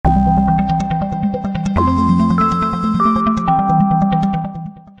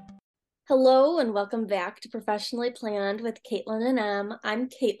Hello and welcome back to Professionally Planned with Caitlin and Em. I'm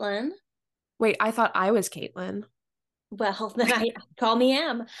Caitlin. Wait, I thought I was Caitlin. Well, then I call me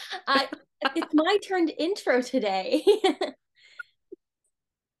Em. I it's my turn to intro today.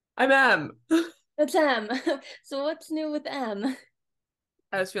 I'm Em. It's Em. So what's new with Em?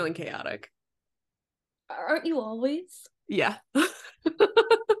 I was feeling chaotic. Aren't you always? Yeah.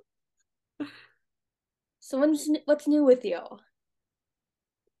 So what's new with you?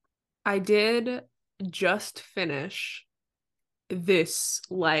 I did just finish this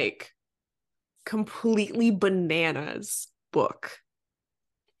completely bananas book.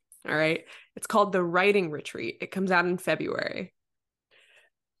 All right. It's called The Writing Retreat. It comes out in February.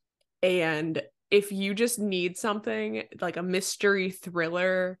 And if you just need something like a mystery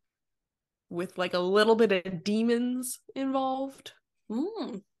thriller with like a little bit of demons involved,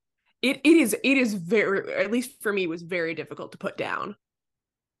 Hmm. it is very, at least for me, was very difficult to put down.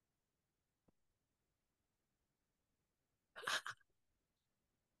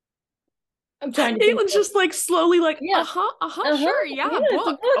 I'm trying to think Caitlin's of just like slowly like, yeah. sure, Yeah, yeah, it's a book.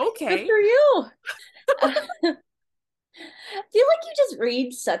 book. Good Okay. for you. I feel like you just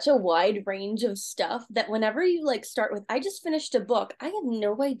read such a wide range of stuff that whenever you like start with, I just finished a book, I have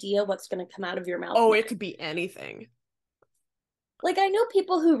no idea what's going to come out of your mouth Oh, next. it could be anything. Like, I know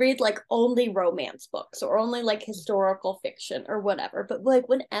people who read like only romance books or only like historical fiction or whatever, but like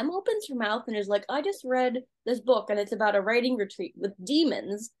when Em opens her mouth and is like, I just read this book and it's about a writing retreat with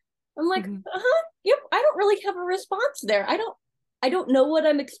demons, I'm like, Mhm. uh-huh, yep, I don't really have a response there. I don't know what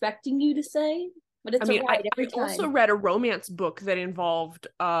I'm expecting you to say, but I it's a mean, I, ride I every also time. read a romance book that involved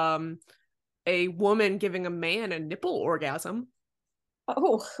a woman giving a man a nipple orgasm.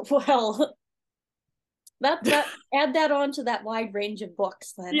 Oh, well, that add that on to that wide range of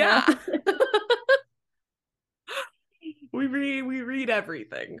books then, huh? Yeah. We read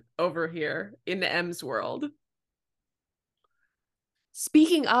everything over here in M's world.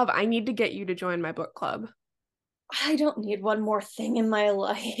 Speaking of, I need to get you to join my book club. I don't need one more thing in my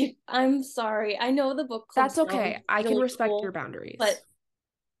life. I'm sorry. I know the book club That's sounds okay. I can really respect your cool, but boundaries.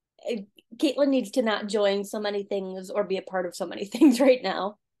 Caitlin needs to not join so many things or be a part of so many things right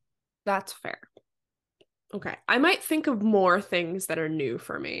now. That's fair. Okay. I might think of more things that are new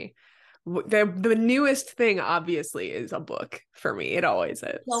for me. The newest thing obviously is a book for me. It always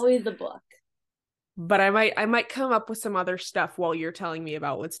It's is. always the book. But I might come up with some other stuff while you're telling me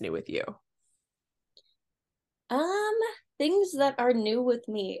about what's new with you. Um, Things that are new with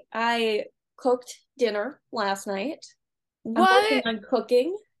me. I cooked dinner last night. I'm working What? on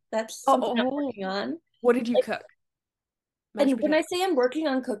cooking. That's Oh, something I'm oh, working on. what did you Like, cook? Mashed and when I potatoes. say I'm working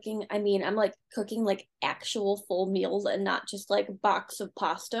on cooking, I mean I'm like cooking like actual full meals and not just like a box of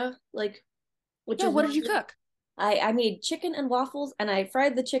pasta, like which Yeah, is what did you normally cook? I made chicken and waffles and I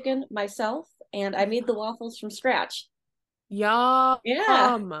fried the chicken myself and I made the waffles from scratch. Yeah.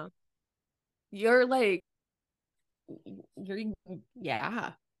 Yum. You're like you're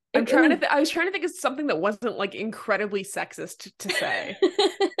yeah. It was I was trying to think of something that wasn't like incredibly sexist to say.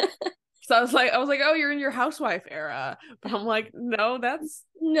 So I was like, oh, you're in your housewife era. But I'm like, no, that's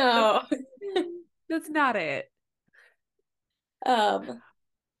no. that's not it. Um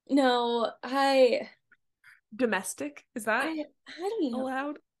no, Domestic, is that I don't know.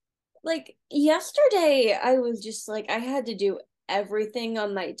 allowed? Like yesterday I was just like I had to do everything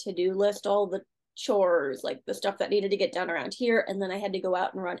on my to-do list, all the chores, like the stuff that needed to get done around here, and then I had to go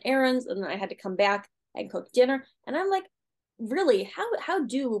out and run errands, and then I had to come back and cook dinner. And I'm like, really, how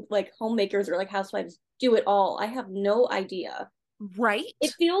do like homemakers or like housewives do it all? I have no idea. It Right?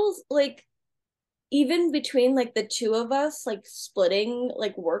 feels like even between like the two of us, like splitting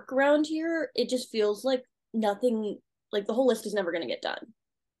like work around here, it just feels like nothing, like the whole list is never gonna get done.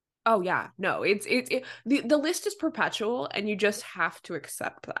 Oh yeah. No, the list is perpetual and you just have to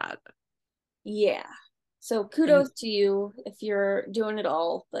accept that. Yeah. So And kudos to you if you're doing it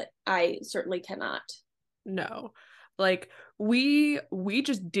all, but I certainly cannot. no. Like we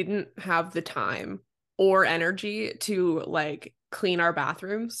just didn't have the time or energy to like clean our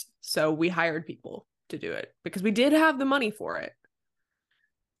bathrooms, so we hired people to do it because we did have the money for it.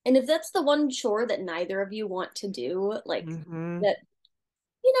 And if that's the one chore that neither of you want to do, like Hmm. that,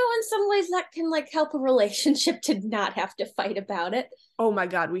 in some ways that can like help a relationship to not have to fight about it, Oh my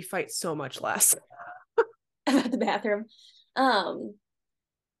God, we fight so much less. about the bathroom. Um,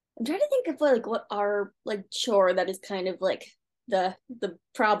 I'm trying to think of like what our like chore that is kind of like the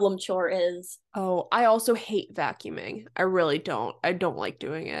problem chore is. Oh, I also hate vacuuming. I really don't. I don't like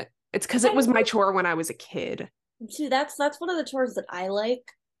doing it. It's because I it was my chore when I was a kid. See, that's one of the chores that I like.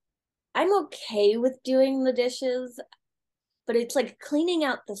 I'm okay with doing the dishes. but it's like cleaning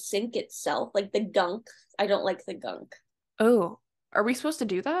out the sink itself, like the gunk. I don't like the gunk. Oh, are we supposed to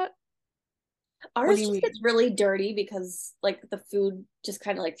do that? What Ours do you just gets mean? really dirty because like the food just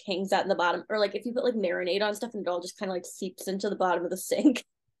kind of like hangs out in the bottom, or like if you put like marinade on stuff and it all just kind of like seeps into the bottom of the sink.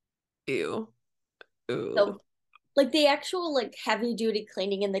 Ew. So Ew. like the actual like heavy duty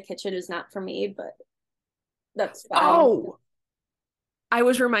cleaning in the kitchen is not for me, but that's fine. Oh, I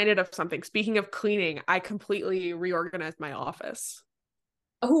was reminded of something. Speaking of cleaning, I completely reorganized my office.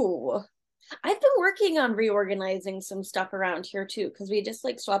 Oh, I've been working on reorganizing some stuff around here too, because we just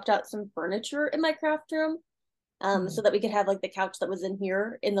like swapped out some furniture in my craft room, so Mhm. that we could have like the couch that was in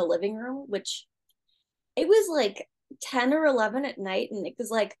here in the living room, which it was like 10 or 11 at night, and Nick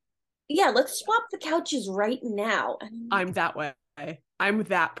was like, yeah, let's swap the couches right now. And I'm like, I'm that way. I'm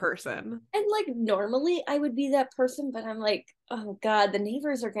that person. and like normally I would be that person, but I'm like, oh God, the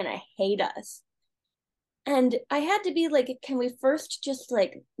neighbors are gonna hate us. And I had to be like, can we first just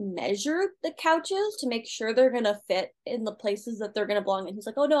like measure the couches to make sure they're gonna fit in the places that they're gonna belong? And he's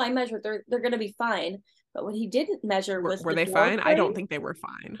like, oh no, I measured, they're gonna be fine. But what he didn't measure Were, was were the they door fine? I frame. don't think they were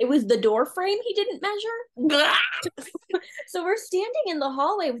fine. It was the door frame he didn't measure. So we're standing in the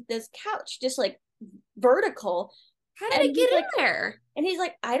hallway with this couch just like vertical. How did And it he's get like, in there?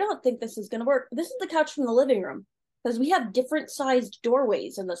 I don't think this is gonna work. This is the couch from the living room because we have different sized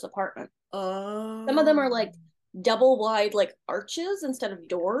doorways in this apartment. Some of them Oh, are like double wide, like arches instead of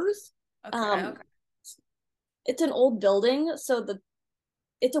doors. okay, Um, okay. it's an old building, so the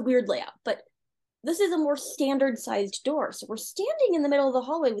it's a weird layout, but this is a more standard sized door. So we're standing in the middle of the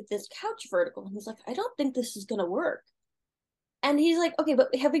hallway with this couch vertical, and he's like, I don't think this is gonna work. And he's like, okay,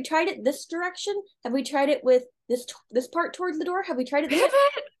 but have we tried it this direction? Have we tried it with this part towards the door? Have we tried it this way?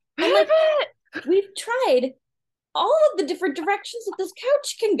 Pivot! I'm like, Pivot! we've tried all of the different directions that this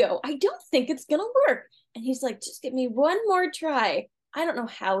couch can go. I don't think it's gonna work. And he's like, just give me one more try. I don't know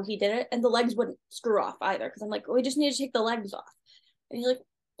how he did it. And the legs wouldn't screw off either. Cause I'm like, oh, we just need to take the legs off. And he's like,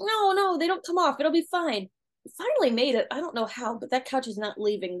 no, no, they don't come off. It'll be fine. We finally made it. I don't know how, but that couch is not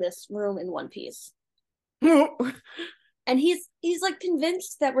leaving this room in one piece. And he's like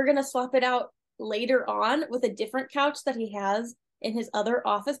convinced that we're gonna swap it out later on with a different couch that he has in his other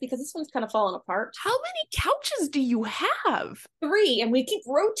office because this one's kind of falling apart. How many couches do you have? Three, and we keep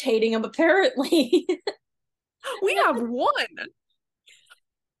rotating them apparently. We I'm have one.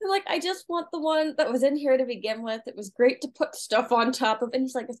 like, I just want the one that was in here to begin with. It was great to put stuff on top of. And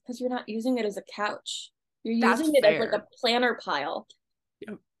he's like, it's because you're not using it as a couch. You're That's using it as like fair. a planner pile.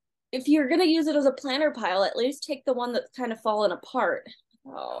 If you're gonna use it as a planner pile, at least take the one that's kind of fallen apart.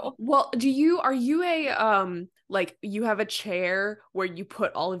 Oh. Well, are you a like you have a chair where you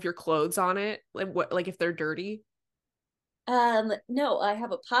put all of your clothes on it? Like if they're dirty? No, I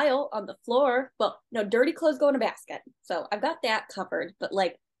have a pile on the floor. Well, no, dirty clothes go in a basket. So I've got that covered, but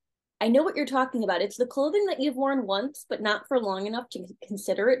like I know what you're talking about. It's the clothing that you've worn once, but not for long enough to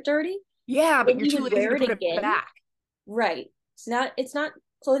consider it dirty. Yeah, but Then you're you too would lazy wear to it put it again. back. Right. It's not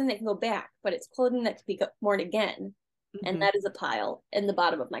clothing that can go back, but it's clothing that can be worn again. And Hmm. that is a pile in the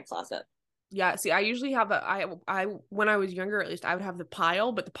bottom of my closet. Yeah, see, I usually have I when I was younger at least I would have the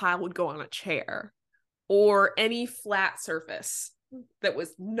pile, but the pile would go on a chair or any flat surface that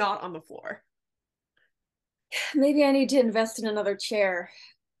was not on the floor. Maybe I need to invest in another chair.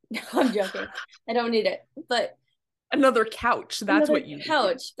 No, I'm joking. I don't need it. But Another couch, that's another what you need.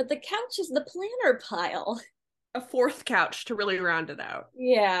 couch. But the couch is the planner pile. A fourth couch to really round it out.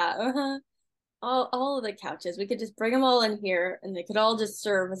 Yeah. Uh-huh. All of the couches. We could just bring them all in here and they could all just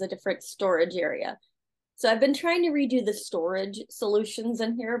serve as a different storage area. So I've been trying to redo the storage solutions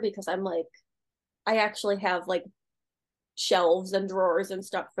in here because I'm like, I actually have like shelves and drawers and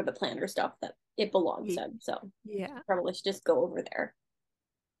stuff for the planner stuff that it belongs in. So Yeah. probably should just go over there.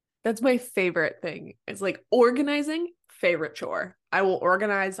 That's my favorite thing. It's like organizing, favorite chore. I will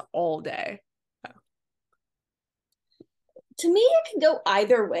organize all day. To me, it can go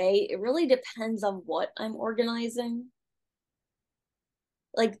either way. It really depends on what I'm organizing.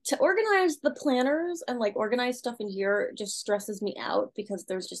 Like to organize the planners and like organize stuff in here just stresses me out because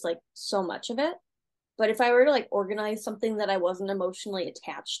there's just like so much of it. But if I were to like organize something that I wasn't emotionally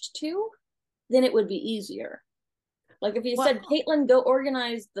attached to, then it would be easier. Like if you said, Well, Caitlin, go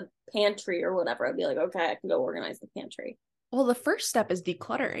organize the pantry or whatever, I'd be like, okay, I can go organize the pantry. well, the first step is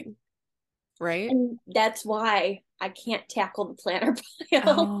decluttering, right? And that's why I can't tackle the planner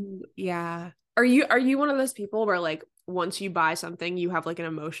pile. Oh, yeah. Are you one of those people where like once you buy something, you have like an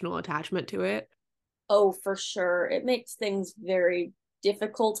emotional attachment to it? Oh, for sure. It makes things very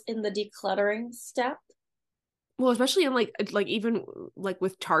difficult in the decluttering step. Well, especially in like even like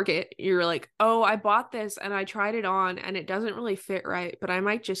with Target, you're like, oh, I bought this and I tried it on and it doesn't really fit right, but I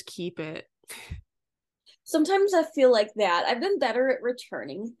might just keep it. Sometimes I feel like that. I've been better at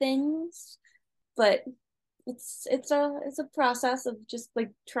returning things, but it's a process of just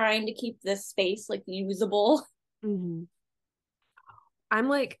like trying to keep this space like usable. Mhm. I'm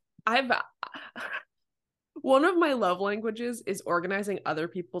like, I've one of my love languages is organizing other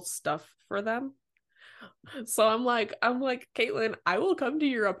people's stuff for them. So I'm like, Caitlin, I will come to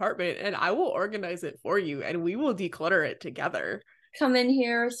your apartment and I will organize it for you and we will declutter it together. Come in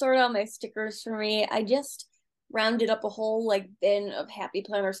here, sort out my stickers for me. I just rounded up a whole like bin of Happy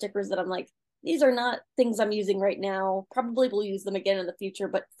Planner stickers that I'm like, these are not things I'm using right now. Probably will use them again in the future,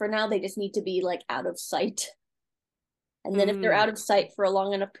 but for now they just need to be like out of sight. And then if they're Mm, out of sight for a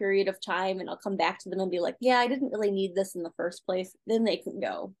long enough period of time and I'll come back to them and be like, yeah, I didn't really need this in the first place, then they can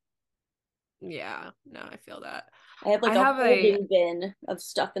go. yeah, no, I feel that. I have I like a have a holding bin of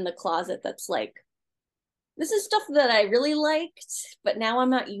stuff in the closet that's like, this is stuff that I really liked, but now I'm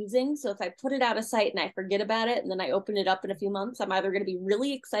not using. So if I put it out of sight and I forget about it and then I open it up in a few months, I'm either going to be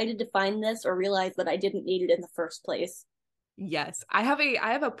really excited to find this or realize that I didn't need it in the first place. yes, I have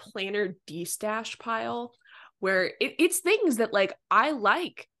a planner de-stash pile where it's things that like I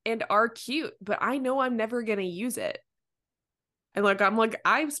like and are cute, but I know I'm never gonna use it. And like I'm like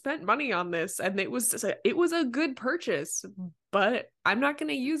I've spent money on this and it was a good purchase, but I'm not going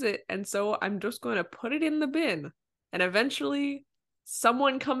to use it and so I'm just going to put it in the bin. And eventually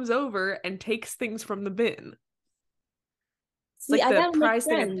someone comes over and takes things from the bin. It's See, like I the gotta make prize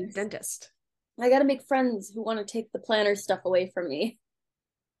thing at the friends. dentist. I gotta make friends who want to take the planner stuff away from me.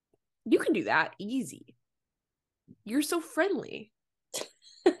 You can do that easy. You're so friendly.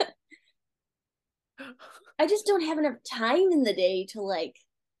 I just don't have enough time in the day to like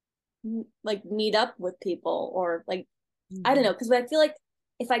meet up with people or like I don't know, because I feel like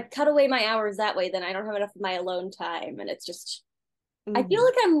if I cut away my hours that way, then I don't have enough of my alone time, and it's just I feel Mm-hmm.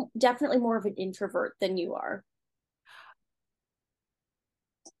 like I'm definitely more of an introvert than you are.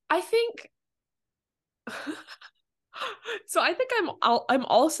 I think so I think I'm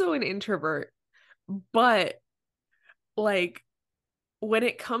also an introvert, but like when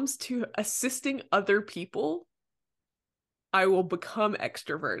it comes to assisting other people, I will become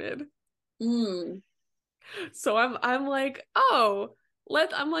extroverted. Mm. So I'm like, oh,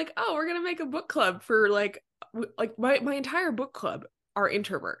 I'm like, oh, we're gonna make a book club for like my entire book club are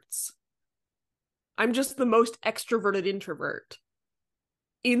introverts. I'm just the most extroverted introvert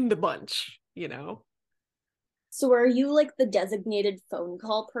in the bunch. So are you like the designated phone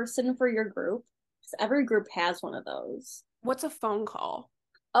call person for your group? 'Cause every group has one of those. What's a phone call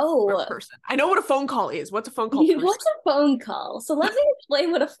or Oh, person? I know what a phone call is. What's a phone call person? what's a phone call? So let me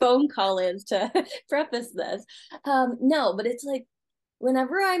explain what a phone call is to preface this. No, but it's like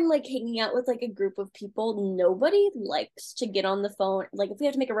whenever I'm like hanging out with like a group of people, nobody likes to get on the phone. Like if we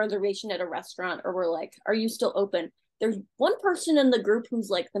have to make a reservation at a restaurant or we're like, are you still open? There's one person in the group who's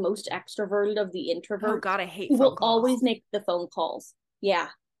like the most extroverted of the Oh introverts God, I hate who phone will calls. always make the phone calls. Yeah.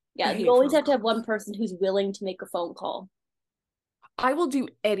 I Yeah. You hate always phone have to have one calls. person who's willing to make a phone call. I will do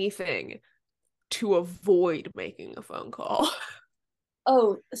anything to avoid making a phone call.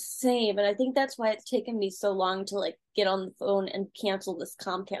 Oh, same. And I think that's why it's taken me so long to like get on the phone and cancel this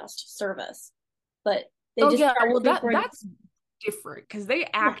Comcast service. But they Oh just yeah, charge well me that for that's different because they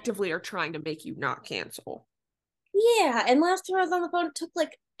yeah. actively are trying to make you not cancel. Yeah, and last time I was on the phone, it took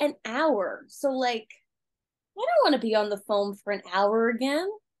like an hour. So like, I don't want to be on the phone for an hour again.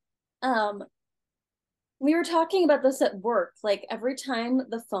 Um, we were talking about this at work. Like every time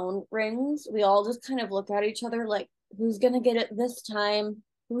the phone rings, we all just kind of look at each other like, who's gonna get it this time?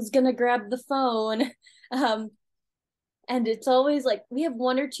 Who's gonna grab the phone? Um, and it's always like we have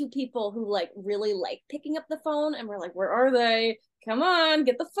one or two people who like really like picking up the phone, and we're like, where are they? Come on,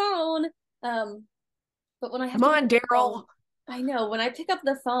 get the phone. Um, but when I have Come to pick on, up the phone, Daryl. I know when I pick up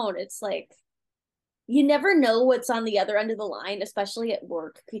the phone, it's like you never know what's on the other end of the line, especially at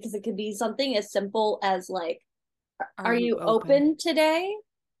work, because it could be something as simple as like, Are are you you open? open today?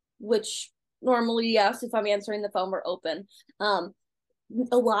 Which normally, yes, if I'm answering the phone, we're open. Um,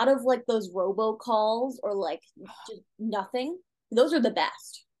 a lot of like those robocalls or like just nothing, those are the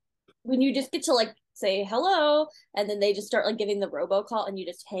best. When you just get to like say hello and then they just start like giving the robocall and you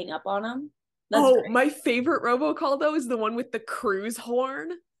just hang up on them. That's Oh, great. my favorite robocall though is the one with the cruise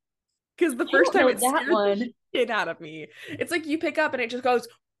horn. Because the I first don't time know it that scared the one. shit out of me. It's like you pick up and it just goes,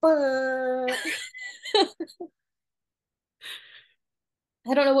 "Brrr."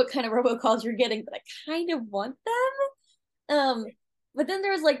 I don't know what kind of robocalls you're getting, but I kind of want them. But then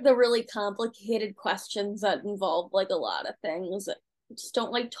there's like the really complicated questions that involve like a lot of things. I just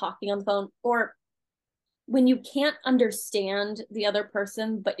don't like talking on the phone, or when you can't understand the other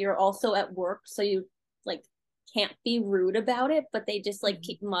person, but you're also at work, so you like can't be rude about it, but they just like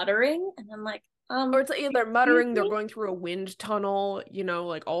keep muttering, and I'm like, Or it's like they're excuse muttering, they're me. going through a wind tunnel,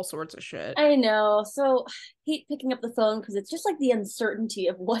 like all sorts of shit. I know. So I hate picking up the phone because it's just like the uncertainty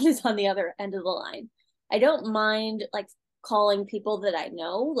of what is on the other end of the line. I don't mind like calling people that I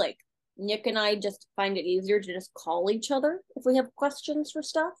know. Like Nick and I just find it easier to just call each other if we have questions for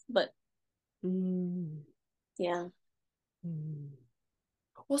stuff. But Mm. yeah, Mm.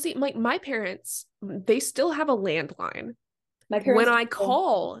 Well, see, like my parents, they still have a landline. my When parents I do.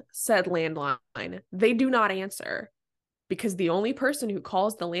 call said landline, they do not answer because the only person who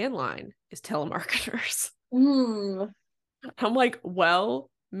calls the landline is telemarketers. Hmm. I'm like, well,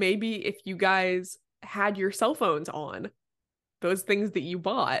 maybe if you guys had your cell phones on, those things that you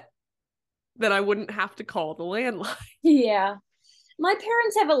bought, then I wouldn't have to call the landline. Yeah. My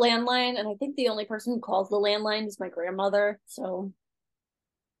parents have a landline, and I think the only person who calls the landline is my grandmother. So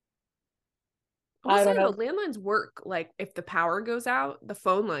I will I say don't though, know. landlines work like if the power goes out, the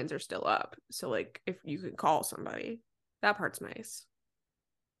phone lines are still up. So like if you can call somebody, that part's nice.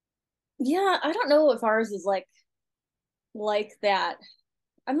 Yeah, I don't know if ours is like that.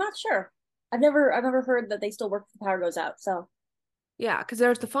 I'm not sure. I've never heard that they still work if the power goes out. So Yeah, because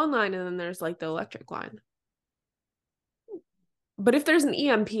there's the phone line and then there's like the electric line. But if there's an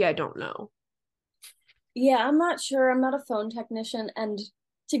EMP, I don't know. yeah, I'm not sure. I'm not a phone technician. And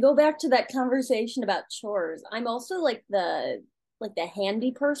to go back to that conversation about chores, I'm also like the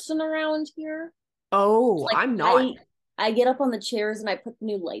handy person around here. Oh, Like I'm not. I get up on the chairs and I put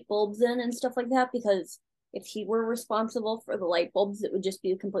new light bulbs in and stuff like that because if he were responsible for the light bulbs, it would just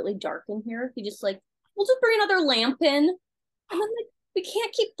be completely dark in here. He just like, we'll just bring another lamp in. And then like we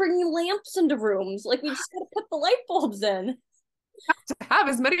can't keep bringing lamps into rooms. Like we just gotta put the light bulbs in. To have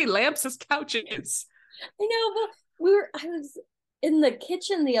as many lamps as couches. I know, but I was in the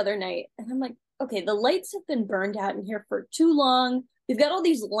kitchen the other night and I'm like, okay, the lights have been burned out in here for too long. We've got all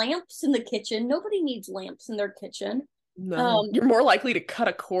these lamps in the kitchen. Nobody needs lamps in their kitchen. No, Um, you're more likely to cut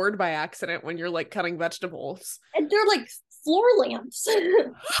a cord by accident when you're like cutting vegetables. and they're like floor lamps.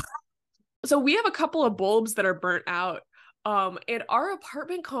 So we have a couple of bulbs that are burnt out. And our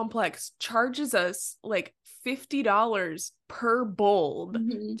apartment complex charges us like $50 per bulb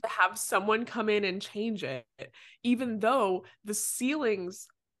Mhm. to have someone come in and change it, even though the ceilings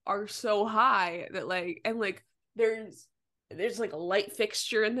are so high that there's like a light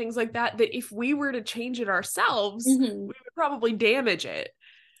fixture and things like that that if we were to change it ourselves, Mhm. we would probably damage it.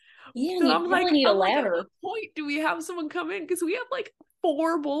 Yeah, and Then you probably need a I'm like, at what ladder. point do we have someone come in? Because we have like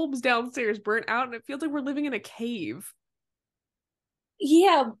four bulbs downstairs burnt out, and it feels like we're living in a cave.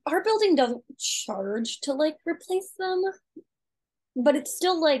 Yeah, our building doesn't charge to like replace them, but it's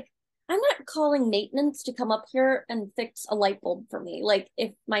still like I'm not calling maintenance to come up here and fix a light bulb for me. Like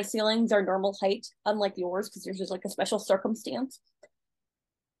if my ceilings are normal height, unlike yours, because yours is like a special circumstance.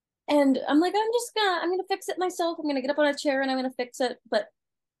 And I'm like, I'm gonna fix it myself. I'm gonna get up on a chair and I'm gonna fix it. But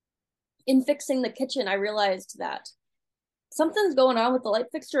in fixing the kitchen, I realized that something's going on with the light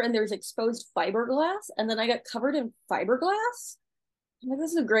fixture and there's exposed fiberglass. And then I got covered in fiberglass. I'm like,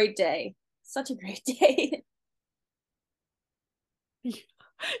 this is a great day. Such a great day.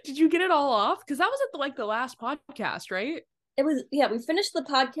 Did you get it all off? Because that was at the last podcast, right? It was, yeah, we finished the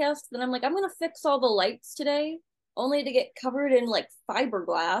podcast. Then I'm like, I'm going to fix all the lights today, only to get covered in like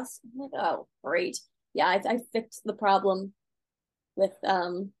fiberglass. I'm like, oh, great. Yeah, I fixed the problem with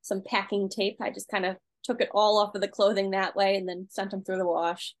some packing tape. I just kind of took it all off of the clothing that way and then sent them through the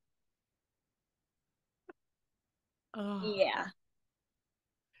wash. Oh, Yeah.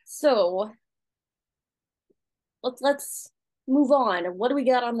 So let's move on. What do we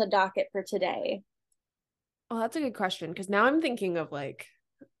got on the docket for today? well, that's a good question. Because now I'm thinking of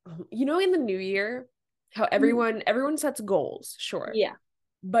in the new year, how Mm, everyone sets goals, sure. yeah.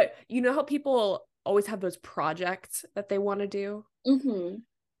 But you know how people always have those projects that they want to do? Mm-hmm.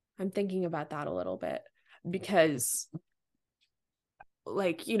 I'm thinking about that a little bit because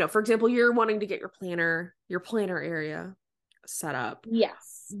for example, you're wanting to get your planner area set up.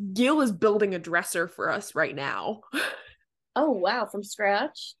 Yes. Gil is building a dresser for us right now. Oh wow, from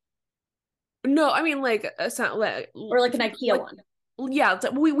scratch No, I mean like or like an IKEA like one. yeah,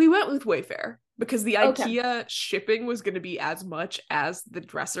 we went with Wayfair because the Okay. IKEA shipping was going to be as much as the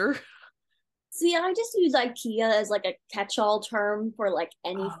dresser. See, I just use IKEA as like a catch-all term for like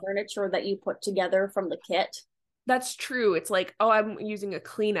any Oh, furniture that you put together from the kit. that's true. It's like, oh, I'm using a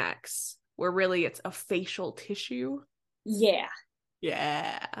Kleenex, where really it's a facial tissue. Yeah.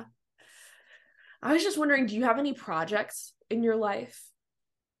 Yeah. I was just wondering, do you have any projects in your life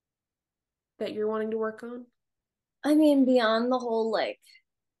that you're wanting to work on? I mean, beyond the whole like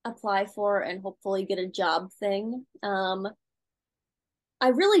apply for and hopefully get a job thing, I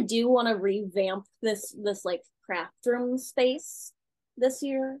really do want to revamp this like craft room space this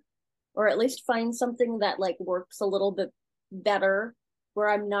year, or at least find something that like works a little bit better, where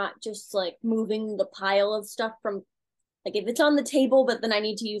I'm not just like moving the pile of stuff from, like, if it's on the table, but then I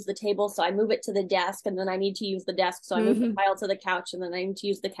need to use the table, so I move it to the desk, and then I need to use the desk, so I move the Mm-hmm. pile to the couch, and then I need to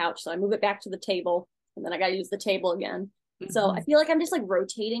use the couch, so I move it back to the table, and then I got to use the table again. So I Mm-hmm. feel like I'm just like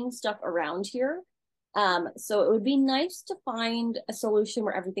rotating stuff around here. So it would be nice to find a solution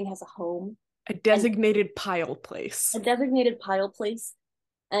where everything has a home A and designated pile place. a designated pile place.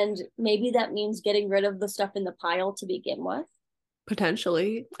 And maybe that means getting rid of the stuff in the pile to begin with.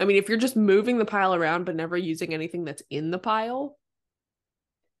 Potentially. I mean, if you're just moving the pile around but never using anything that's in the pile,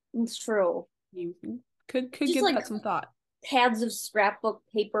 It's true. you could Just give like that some thought. pads of scrapbook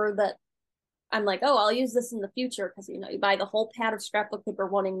paper that I'm like, oh, I'll use this in the future, because you buy the whole pad of scrapbook paper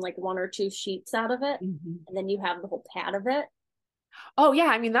wanting like one or two sheets out of it, Mm-hmm. and then you have the whole pad of it. Oh yeah,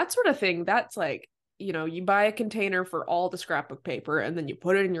 I mean that sort of thing. That's like, you buy a container for all the scrapbook paper and then you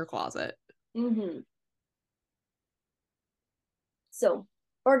put it in your closet. Mm-hmm. So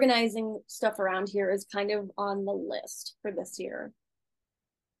organizing stuff around here is kind of on the list for this year.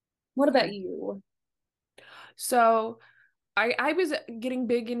 What about Okay. you? So I was getting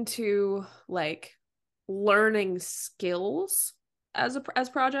big into like learning skills as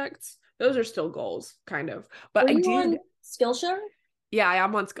projects. Those are still goals, kind of. Were But I you did, on Skillshare? yeah, I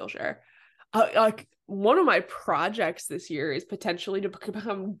am on Skillshare. Like one of my projects this year is potentially to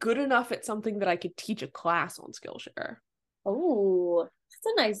become good enough at something that I could teach a class on Skillshare. Oh,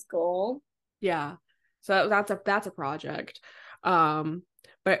 that's a nice goal. Yeah. So that's a project. Um,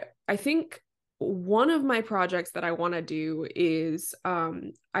 but I think one of my projects that I want to do is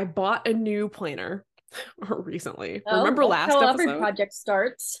I bought a new planner recently. Oh, Remember that's last how every episode? project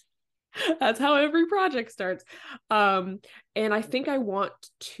starts. That's how every project starts. Um, and I think I want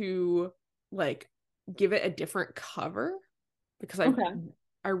to like give it a different cover because Okay.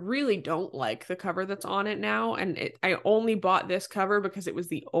 I really don't like the cover that's on it now, and I only bought this cover because it was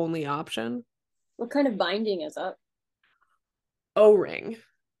the only option. What kind of binding is it? O-ring.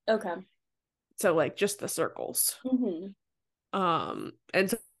 Okay. So like just the circles. Mm-hmm. And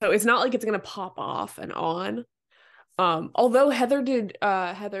so it's not like it's gonna pop off and on. Although Heather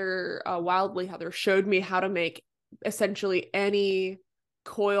Wildly Heather showed me how to make essentially any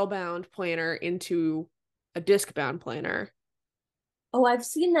coil bound planner into a disc bound planner. Oh, I've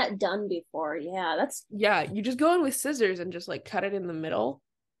seen that done before. Yeah, that's Yeah, you just go in with scissors and just like cut it in the middle.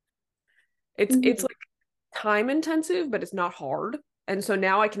 It's mhm. like time intensive, but it's not hard. And so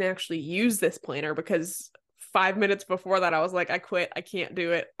now I can actually use this planner because 5 minutes before that I was like, I quit. I can't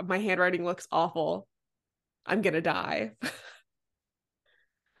do it. My handwriting looks awful. I'm gonna die.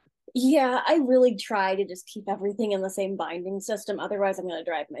 Yeah, I really try to just keep everything in the same binding system. Otherwise, I'm gonna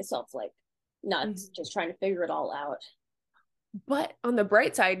drive myself like nuts just trying to figure it all out. But on the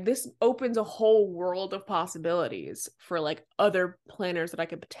bright side, this opens a whole world of possibilities for like other planners that I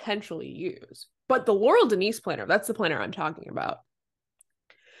could potentially use. But the Laurel Denise planner, that's the planner I'm talking about.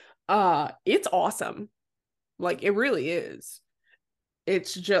 It's awesome. Like it really is.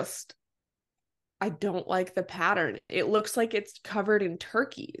 It's just I don't like the pattern. It looks like it's covered in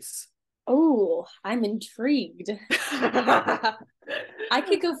turkeys. Oh, I'm intrigued. I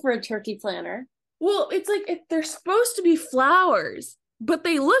could go for a turkey planner. Well, it's like they're supposed to be flowers, but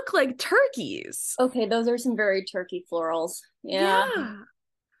they look like turkeys. Okay, those are some very turkey florals. Yeah. Yeah.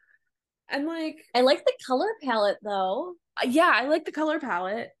 And like, I like the color palette though. yeah, I like the color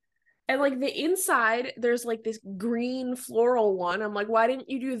palette. And like the inside, there's like this green floral one. I'm like, why didn't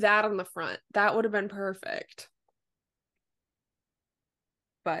you do that on the front? That would have been perfect.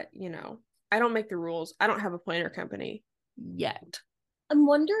 But, I don't make the rules. I don't have a planner company yet. I'm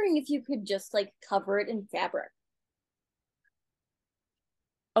wondering if you could just like cover it in fabric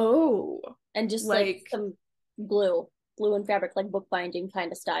Oh, and just like like some glue and fabric, like bookbinding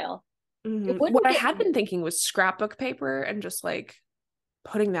kind of style. It what wouldn't I get, had been thinking was scrapbook paper and just like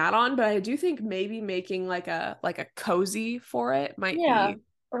putting that on, but I do think maybe making like a cozy for it might yeah. be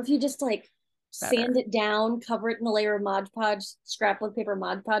Or if you just like sand better. it down, cover it in a layer of Mod Podge, scrapbook paper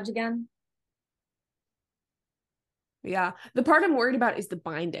Mod Podge again. Yeah. The part I'm worried about is the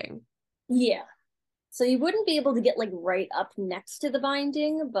binding. Yeah. So you wouldn't be able to get like right up next to the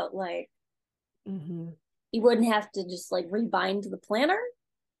binding, but like hmm you wouldn't have to just like rebind the planner.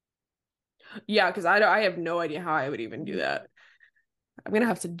 Yeah, because I have no idea how I would even do that. I'm gonna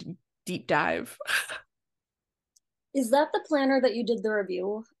have to deep dive. Is that the planner that you did the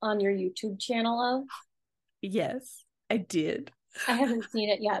review on your YouTube channel of? Yes, I did. I haven't seen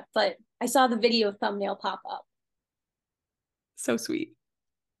it yet, but I saw the video thumbnail pop up. So sweet.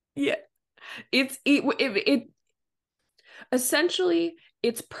 Yeah. It essentially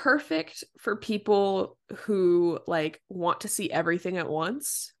it's perfect for people who like want to see everything at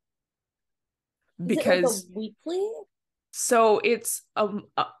once Is it like a because weekly? so it's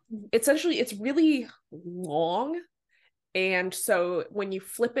essentially it's really long, and so when you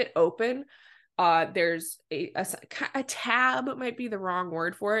flip it open, there's a tab might be the wrong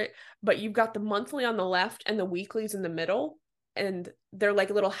word for it, but you've got the monthly on the left and the weeklies in the middle, and they're like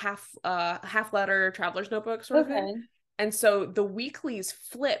little half letter traveler's notebook sort of thing. Okay. And so the weeklies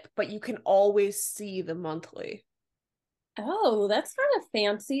flip, but you can always see the monthly. Oh, that's kind of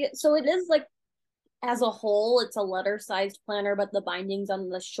fancy. So it is like as a whole, it's a letter sized planner, but the binding's on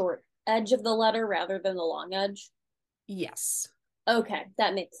the short edge of the letter rather than the long edge. Yes. Okay,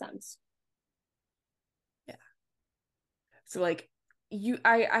 that makes sense. Yeah. So like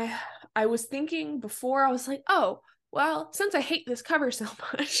I was thinking before, I was like, oh, well, since I hate this cover so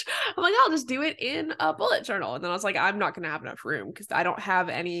much, I'm like, I'll just do it in a bullet journal. And then I was like, I'm not gonna have enough room because I don't have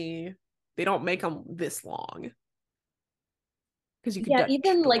any, they don't make them this long. Because you could Yeah, Dutch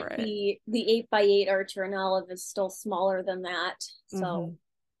even like door it. the 8x8 Archer Olive is still smaller than that. So Mm-hmm.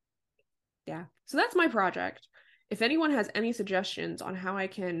 Yeah. So that's my project. If anyone has any suggestions on how I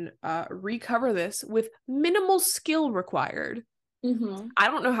can recover this with minimal skill required, mhm. I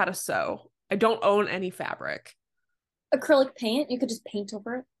don't know how to sew. I don't own any fabric. Acrylic paint, you could just paint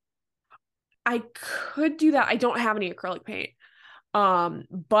over it. I could do that. I don't have any acrylic paint.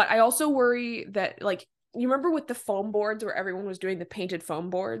 But I also worry that like you remember with the foam boards where everyone was doing the painted foam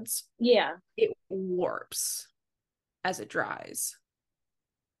boards, Yeah. it warps as it dries.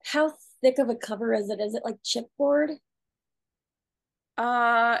 How thick of a cover is it? Is it like chipboard?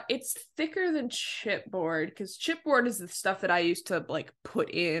 It's thicker than chipboard because chipboard is the stuff that I used to like put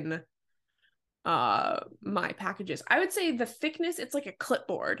in my packages. I would say the thickness, it's like a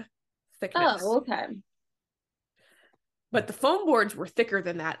clipboard Oh, thickness. okay. But the foam boards were thicker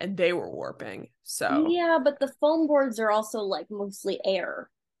than that and they were warping. So, Yeah, but the foam boards are also like mostly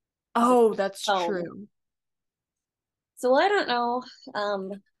air because it's oh, that's foam. true. So I don't know.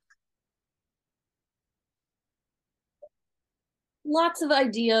 Um, Lots of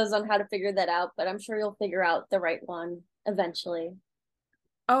ideas on how to figure that out, but I'm sure you'll figure out the right one eventually.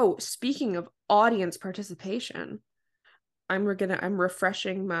 Oh, speaking of audience participation, I'm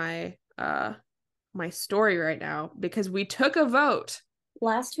refreshing my story right now because we took a vote.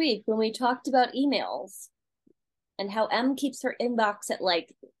 Last week when we talked about emails and how M keeps her inbox at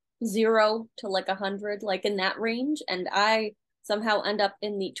like 0 to like 100, like in that range, and I somehow end up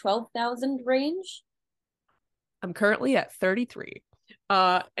in the 12,000 range. I'm currently at 33.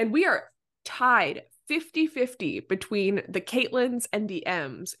 And we are tied 50-50 between the Caitlins and the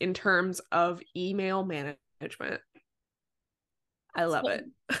M's in terms of email management. I love So,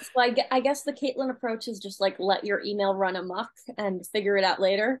 it. I guess the Caitlin approach is just like let your email run amok and figure it out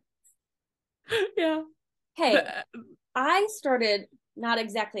later. Yeah. Hey, I started not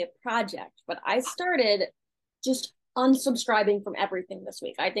exactly a project, but I started just unsubscribing from everything this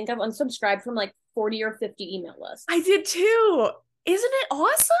week. I think I've unsubscribed from like 40 or 50 email I lists. did too. Isn't it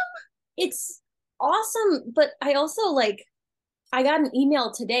awesome? It's awesome, but I also like I got an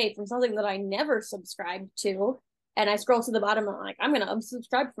email today from something that I never subscribed to. And I scroll to the bottom and I'm like, I'm gonna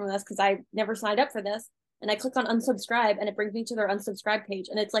unsubscribe from this because I never signed up for this. And I click on unsubscribe and it brings me to their unsubscribe page.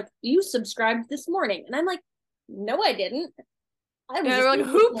 And it's like, you subscribed this morning. And I'm like, no, I didn't. I was Yeah, we're like,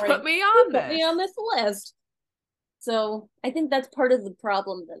 asleep this who put morning. me Who on put me this? on this list? So I think that's part of the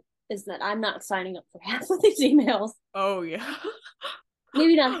problem that is that I'm not signing up for half of these emails. Oh yeah.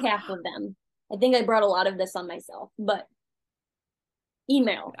 Maybe not half of them. I think I brought a lot of this on myself, but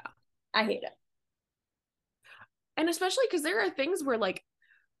email, Yeah. I hate it. And especially because there are things where, like,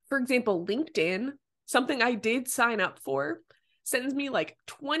 for example, LinkedIn, something I did sign up for, sends me like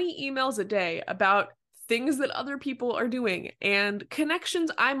 20 emails a day about things that other people are doing and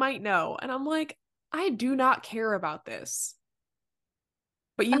connections I might know. And I'm like, I do not care about this.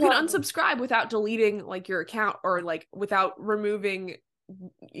 But you can Um, unsubscribe without deleting like your account or like without removing,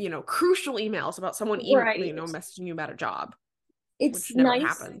 crucial emails about someone, right. messaging you about a job, It's which never nice.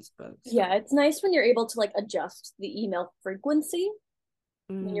 happens, but Yeah, still. it's nice when you're able to like adjust the email frequency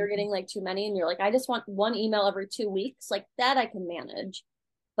when you're Mm. getting like too many and you're like, I just want one email every 2 weeks. Like that I can manage.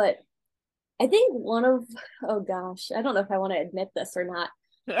 But I think one of, oh gosh, I don't know if I want to admit this or not.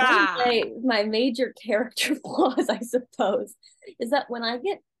 One of Ah. my major character flaws, I suppose, is that when I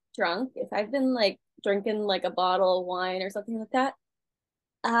get drunk, if I've been like drinking like a bottle of wine or something like that,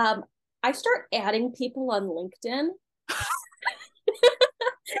 um, I start adding people on LinkedIn.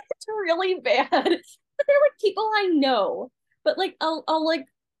 It's really bad. But they're like people I know. But like I'll like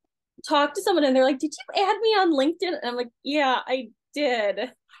talk to someone and they're like, "Did you add me on LinkedIn?" And I'm like, "Yeah, I did."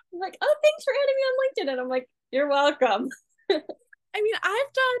 I'm like, "Oh, thanks for adding me on LinkedIn." And I'm like, "You're welcome." I mean,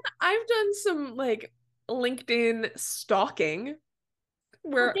 I've done some like LinkedIn stalking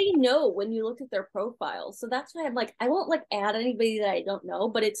Well, where they know when you look at their profiles. So that's why I'm like, I won't like add anybody that I don't know,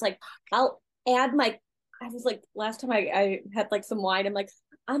 but it's like I'll add my I was like last time I had like some wine, I'm like,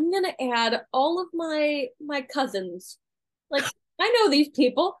 I'm gonna add all of my cousins. Like, I know these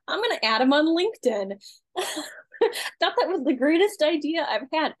people. I'm gonna add them on LinkedIn. Thought that was the greatest idea I've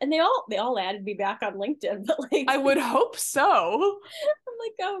had. And they all added me back on LinkedIn, but like I would hope so. I'm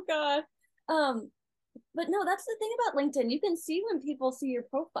like, oh God. Um, but no, that's the thing about LinkedIn. You can see when people see your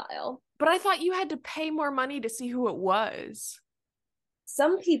profile. But I thought you had to pay more money to see who it was.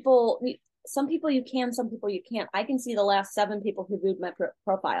 Some people, some people you can, some people you can't. I can see the last 7 people who viewed my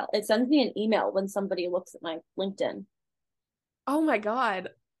profile. It sends me an email when somebody looks at my LinkedIn. Oh my God.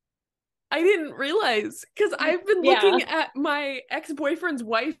 I didn't realize because I've been Yeah. looking at my ex-boyfriend's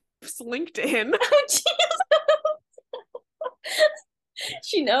wife's LinkedIn.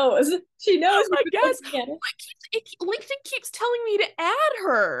 She knows. She knows I who's guess looking at it LinkedIn keeps telling me to add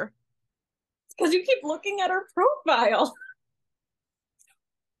her. because you keep looking at her profile.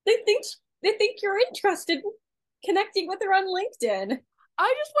 They think they think you're interested in connecting with her on LinkedIn.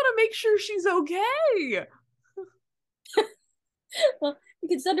 I just want to make sure she's okay. Well, you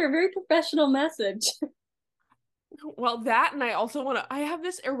can send her a very professional message. Well, that and I also want to I have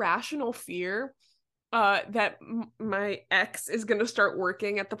this irrational fear that my ex is going to start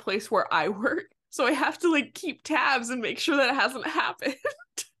working at the place where I work. So I have to like keep tabs and make sure that it hasn't happened.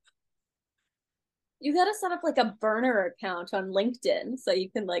 You got to set up like a burner account on LinkedIn so you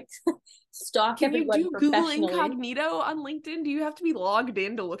can like stalk Can you everybody do Google professionally. Incognito on LinkedIn? Do you have to be logged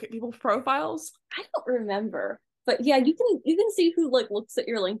in to look at people's profiles? I don't remember, but yeah, you can see who like looks at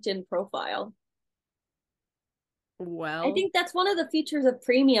your LinkedIn profile. I Well, think that's one of the features of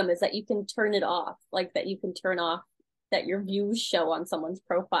premium is that you can turn it off, like that you can turn off that your views show on someone's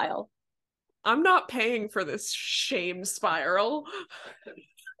profile. I'm not paying for this shame spiral.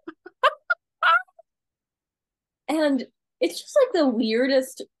 And it's just like the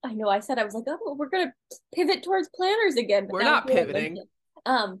weirdest. I know I said I was like, oh, we're gonna pivot towards planners again, but We're now not we're on pivoting.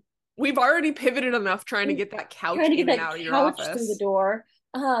 LinkedIn. Um, We've already pivoted enough trying to get that couch trying to get in and that out of your couch through the office. door.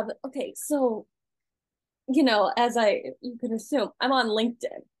 Okay, so as you can assume, I'm on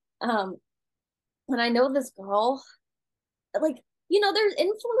LinkedIn. Um, and I know this girl, like, there's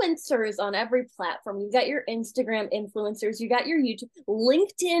influencers on every platform. You got your Instagram influencers, you got your YouTube,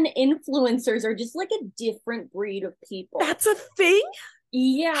 LinkedIn influencers are just like a different breed of people. That's a thing?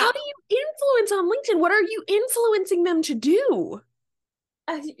 Yeah, How do you influence on LinkedIn? What are you influencing them to do?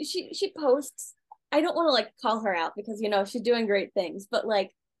 she posts. I don't want to like call her out because she's doing great things, but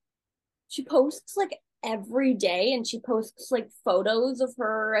like she posts like every day and she posts like photos of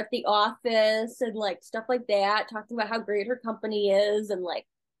her at the office and like stuff like that, talking about how great her company is and like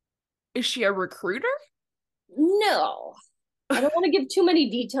Is she a recruiter? no. I don't want to give too many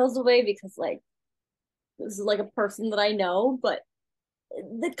details away because like this is like a person that I know, but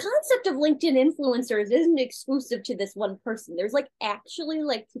the concept of LinkedIn influencers isn't exclusive to this one person. There's like actually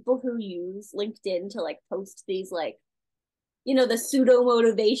like people who use LinkedIn to like post these like the pseudo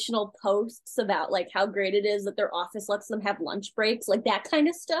motivational posts about like how great it is that their office lets them have lunch breaks, like that kind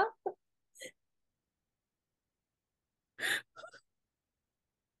of stuff.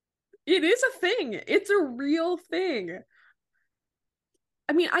 It is a thing. It's a real thing.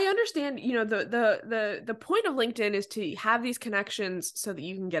 I mean, I understand, the point of LinkedIn is to have these connections so that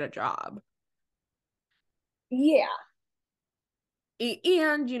you can get a job. Yeah.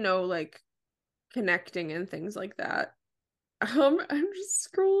 And, like connecting and things like that. I'm just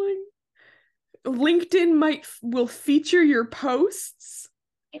scrolling. LinkedIn will feature your posts.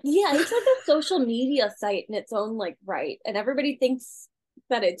 Yeah, it's like a social media site in its own like right. And everybody thinks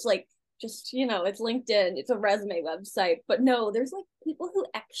that it's like just, it's LinkedIn, it's a resume website. But no, there's like people who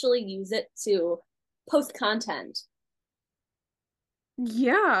actually use it to post content.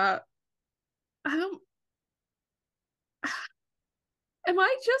 Yeah. I don't Am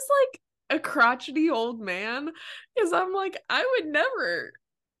I just like a crotchety old man? Because I'm like, I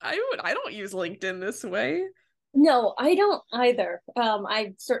don't use LinkedIn this way. No, I don't either.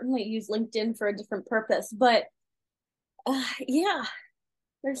 I certainly use LinkedIn for a different purpose, but yeah,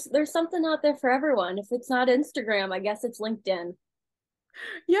 There's something out there for everyone. If it's not Instagram, I guess it's LinkedIn.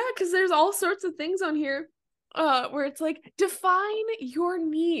 Yeah, because there's all sorts of things on here where it's like define your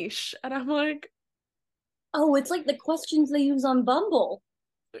niche. And I'm like, Oh, it's like the questions they use on Bumble.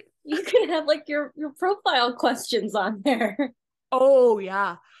 You could have like your profile questions on there. oh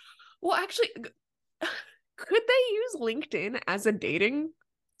yeah. Well, actually, could they use LinkedIn as a dating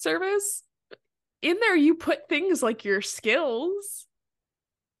service? In there, you put things like your skills.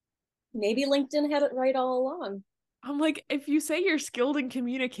 Maybe LinkedIn had it right all along. I'm like, if you say you're skilled in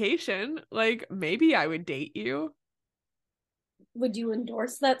communication, like maybe I would date you. Would you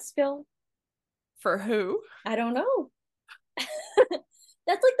endorse that skill? For who? I don't know.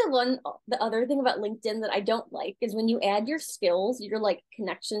 That's like the other thing about LinkedIn that I don't like is when you add your skills, your like can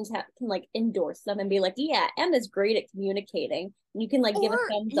like endorse them and be like, yeah, Emma's great at communicating. And you can like Or give a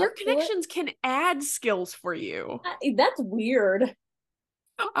thumbs your up to it. connections can add skills for you. That's weird.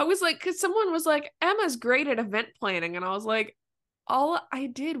 I was like, because someone was like, Emma's great at event planning. And I was like, all I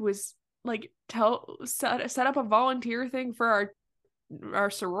did was like set up a volunteer thing for our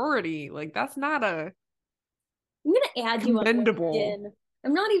sorority. Like that's not a I'm gonna add you on commendable. LinkedIn.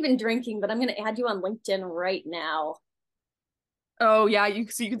 I'm not even drinking, but I'm gonna add you on LinkedIn right now. Oh yeah, you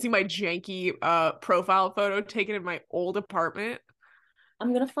can see my janky profile photo taken in my old apartment.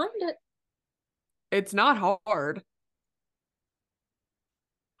 I'm gonna find it. It's not hard.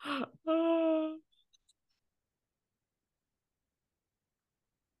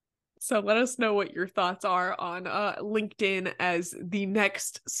 So let us know what your thoughts are on LinkedIn as the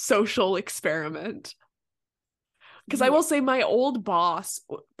next social experiment. Because I Yeah, will say my old boss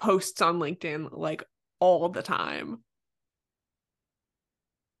posts on LinkedIn like all the time.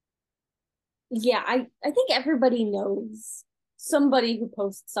 yeah. I think everybody knows somebody who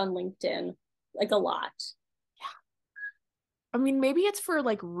posts on LinkedIn like a lot. I mean, maybe it's for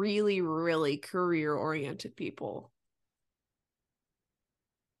like really, really career oriented people.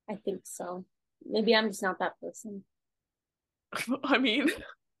 I think so. Maybe I'm just not that person. I mean,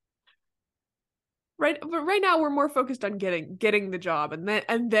 right now we're more focused on getting the job and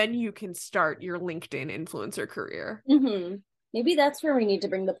then you can start your LinkedIn influencer career. Mm-hmm. Maybe that's where we need to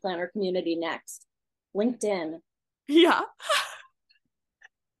bring the planner community next. LinkedIn. Yeah.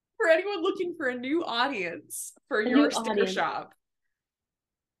 For anyone looking for a new audience for A new your sticker audience. shop,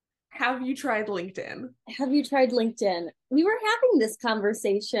 have you tried LinkedIn? Have you tried LinkedIn? We were having this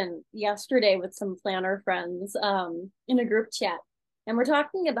conversation yesterday with some planner friends in a group chat. And we're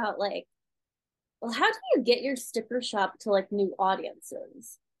talking about like, well, how do you get your sticker shop to like new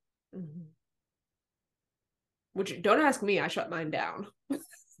audiences? Mhm. Which don't ask me, I shut mine down.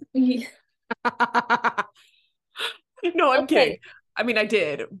 Okay. No, I'm kidding. I mean, I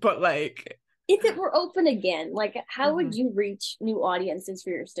did, but like, If it were open again, like how would mhm. you reach new audiences for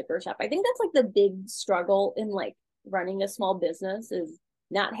your sticker shop? I think that's like the big struggle in like running a small business is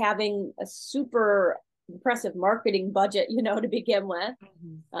not having a super impressive marketing budget, to begin with.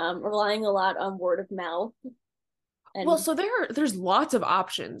 Relying a lot on word of mouth Well, and so there's lots of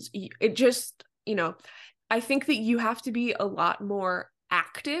options. It just, I think that you have to be a lot more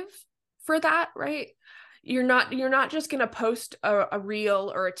active for that, right? You're not just gonna post a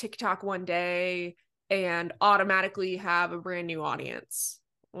reel or a TikTok one day and automatically have a brand new audience.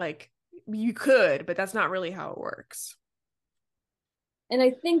 Like you could, but that's not really how it works.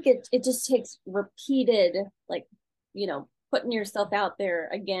 I think it just takes repeated like, putting yourself out there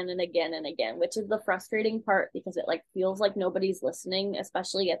again and again and again, which is the frustrating part because it like feels like nobody's listening,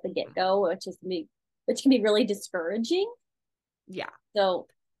 especially at the get-go, which can be really discouraging. Yeah. So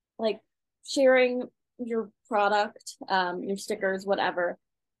like sharing your product, your stickers, whatever.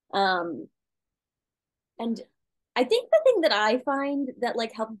 Um, and I think the thing that I find that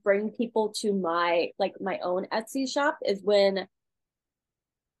like helps bring people to my own Etsy shop is when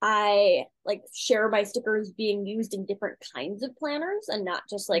I like share my stickers being used in different kinds of planners and not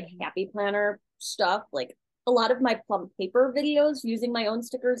just like Mhm. happy planner stuff. Like a lot of my plum paper videos using my own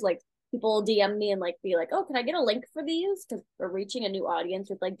stickers, like people DM me and like be like, oh, can I get a link for these? Because we're reaching a new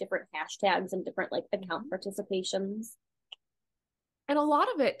audience with like different hashtags and different like account Mhm. participations. And a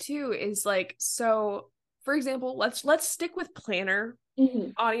lot of it too is like, so for example, let's stick with planner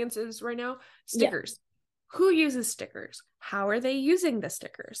Mm-hmm. audiences right now. Yeah. Stickers. Who uses stickers? How are they using the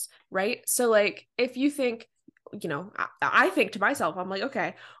stickers? Right? So like if you think, I think to myself, I'm like,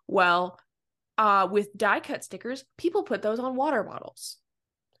 okay, well, with die cut stickers, people put those on water bottles.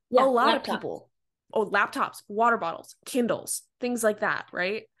 A Yeah. lot of Laptop, people, oh, laptops, water bottles, Kindles, things like that,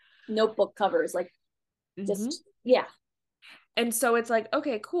 right? notebook covers, like Mm-hmm. just, yeah. And so it's like,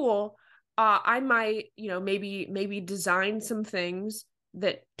 okay, cool. I might, maybe design some things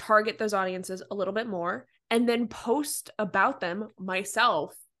that target those audiences a little bit more and then post about them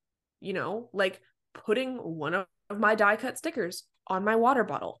myself, like putting one of my die cut stickers on my water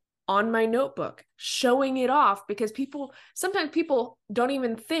bottle, on my notebook, showing it off, because sometimes people don't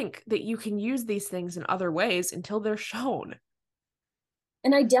even think that you can use these things in other ways until they're shown.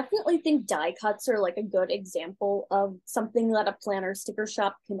 And I definitely think die cuts are like a good example of something that a planner sticker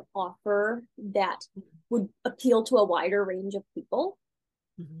shop can offer that would appeal to a wider range of people.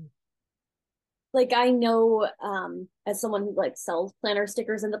 Mm-hmm. Like I know as someone who like sells planner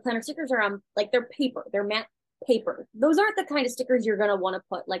stickers, and the planner stickers are on like they're paper, they're matte paper. Those aren't the kind of stickers you're gonna want to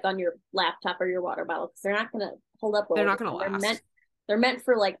put like on your laptop or your water bottle, because they're not gonna hold up They're over not the going to time. last. They're meant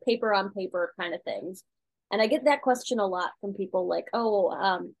for like paper on paper kind of things. And I get that question a lot from people like,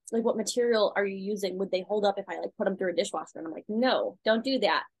 oh, like what material are you using? Would they hold up if I like put them through a dishwasher? And I'm like, no, don't do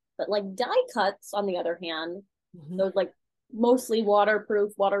that. But like die cuts, on the other hand, Mm-hmm. those like mostly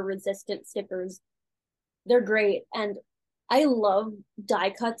waterproof, water resistant stickers, they're great. And I love die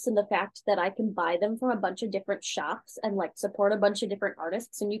cuts and the fact that I can buy them from a bunch of different shops and like support a bunch of different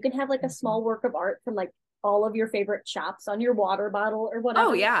artists. And you can have like a Mm-hmm. small work of art from like all of your favorite shops on your water bottle or Oh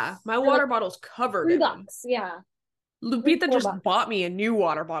whatever yeah, my for like water bottle's covered three in them. bucks. Yeah. three, Lupita four just bucks. bought me a new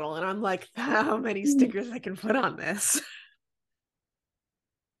water bottle, and I'm like, how many stickers I can put on this?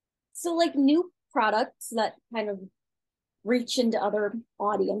 So like new products that kind of reach into other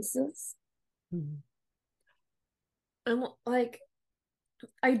audiences. And like,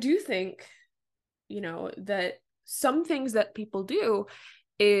 I do think, that some things that people do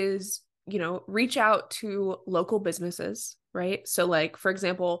is, reach out to local businesses, right? So, like, for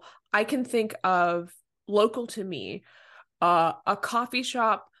example, I can think of local to me, a coffee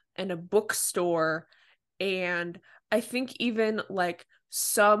shop and a bookstore, and I think even like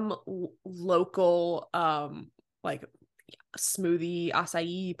some local, like smoothie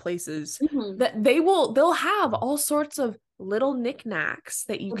acai places Mm-hmm. that they'll have all sorts of little knickknacks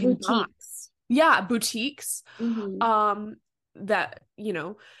that you The can buy. boutiques. Yeah, boutiques. Mm-hmm. That,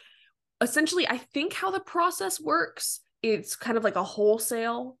 essentially, I think how the process works, it's kind of like a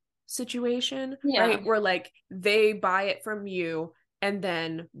wholesale situation, Yeah. right? Where like they buy it from you and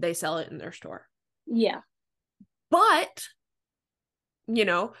then they sell it in their store. Yeah. But, you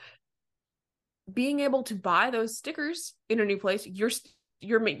know, being able to buy those stickers in a new place, you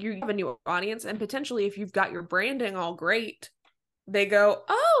have a new audience, and potentially if you've got your branding all great, they go,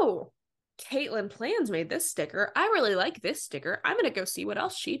 oh, Caitlin Plans made this sticker. I really like this sticker. I'm gonna go see what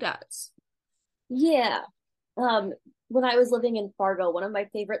else she does. Yeah. Um, when I was living in Fargo, one of my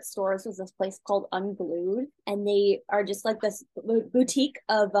favorite stores was this place called Unglued, and they are just like this boutique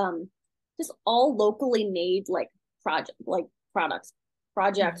of just all locally made like products,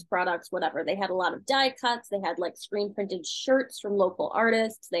 Mm-hmm. products, whatever. They had a lot of die cuts, they had like screen printed shirts from local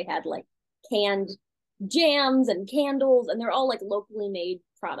artists, they had like canned jams and candles, and they're all like locally made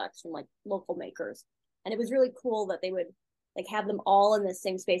products from like local makers. And it was really cool that they would like have them all in the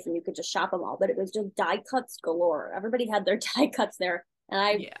same space and you could just shop them all. But it was just die cuts galore. Everybody had their die cuts there.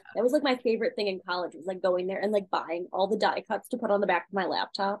 And Yeah. that was like my favorite thing in college, was like going there and like buying all the die cuts to put on the back of my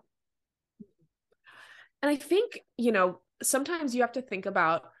laptop. And I think, sometimes you have to think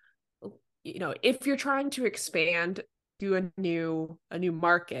about, if you're trying to expand to a new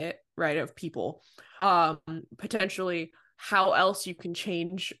market, right, of people, potentially how else you can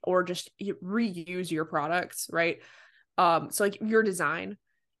change or just reuse your products, right? So like your design,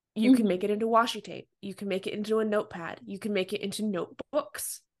 you can make Mm-hmm. it into washi tape, you can make it into a notepad, you can make it into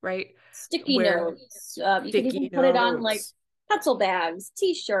notebooks, right? Sticky Where notes. You could sticky even put it on like notes. pretzel bags,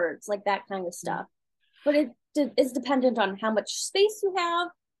 t-shirts, like that kind of stuff. But it is dependent on how much space you have,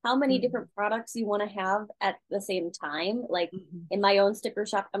 how many Mm-hmm. different products you want to have at the same time. Like Mm-hmm. in my own sticker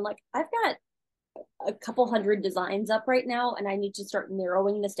shop, I'm like, I've got a couple hundred designs up right now, and I need to start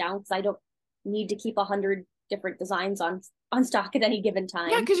narrowing this down because I don't need to keep 100 different designs on stock at any given Yeah,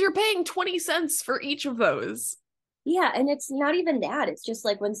 time. because you're paying 20 cents for each of those. Yeah, and it's not even that. It's just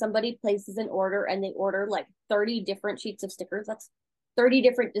like when somebody places an order and they order like 30 different sheets of stickers, that's 30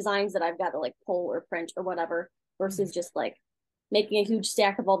 different designs that I've got to like pull or print or whatever, versus just like making a huge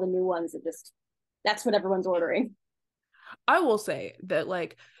stack of all the new ones. It just, that's what everyone's ordering. I will say that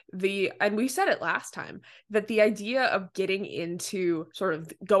like and we said it last time, that the idea of getting into sort of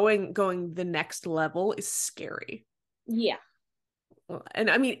going the next level is scary. Yeah. And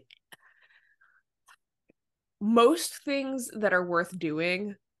I mean, most things that are worth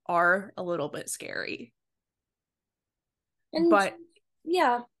doing are a little bit scary. And But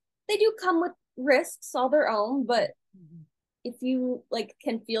yeah, they do come with risks all their own, but if you like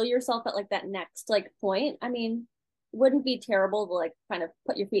can feel yourself at like that next like point, I mean, wouldn't be terrible to like kind of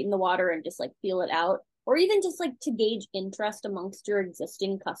put your feet in the water and just like feel it out, or even just like to gauge interest amongst your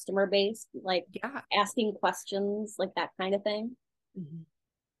existing customer base, like Yeah. asking questions, like that kind of thing. Mhm.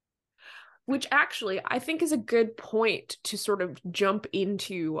 Which actually I think is a good point to sort of jump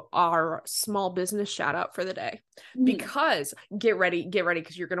into our small business shout out for the day. Mhm. Because get ready,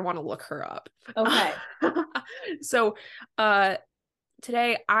 because you're going to want to look her up. Okay. So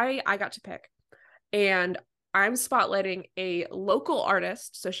today I got to pick, and I'm spotlighting a local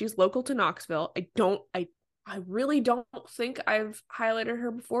artist. So she's local to Knoxville. I really don't think I've highlighted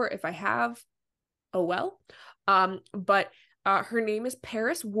her before. If I have, oh well. But her name is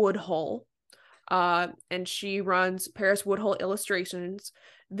Paris Woodhull. And she runs Paris Woodhull Illustrations.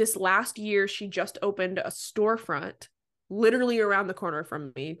 This last year, she just opened a storefront literally around the corner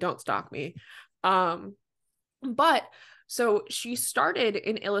from me. Don't stalk me. But so she started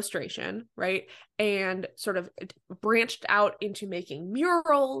in illustration, right? And sort of branched out into making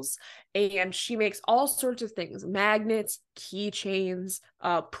murals, and she makes all sorts of things, magnets, keychains,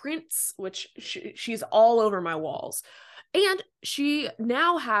 prints, which she's all over my walls. And she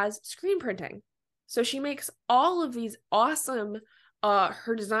now has screen printing. So she makes all of these awesome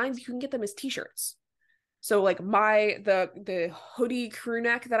her designs, you can get them as t-shirts. So like the hoodie crew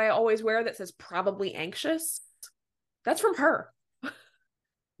neck that I always wear that says probably anxious, that's from her.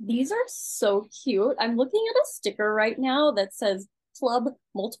 These are so cute. I'm looking at a sticker right now that says club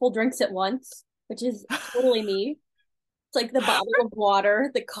multiple drinks at once, which is totally me. It's like the bottle of water,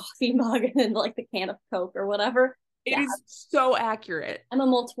 the coffee mug, and like the can of Coke or whatever. It Yeah, is so accurate. I'm a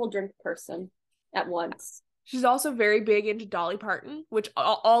multiple drink person at once. She's also very big into Dolly Parton, which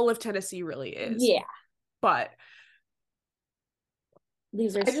all of Tennessee really is. Yeah, But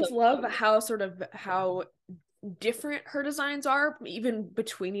these are I so just love cute. how different her designs are, even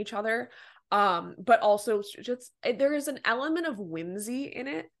between each other. But also just there is an element of whimsy in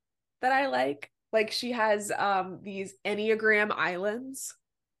it that I like. Like she has these Enneagram islands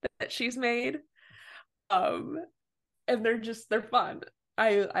that she's made. Um, and they're fun.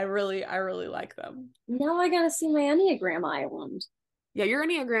 I really like them. Now I gotta see my Enneagram Island. Yeah, you're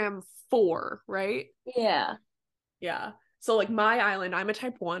Enneagram 4, right? Yeah. Yeah. So like my island, I'm a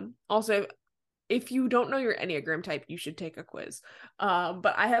type 1. Also, if you don't know your Enneagram type, you should take a quiz.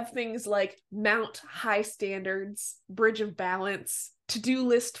 But I have things like Mount High Standards, Bridge of Balance, To-Do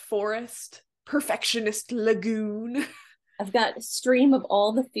List Forest, Perfectionist Lagoon. I've got Stream of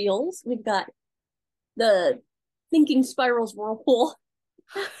All the Feels. We've got the Thinking Spirals Whirlpool.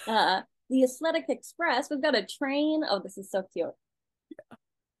 The Aesthetic Express. We've got a train. Oh, this is so cute.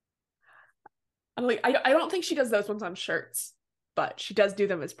 I'm like, I don't think she does those ones on shirts, but she does do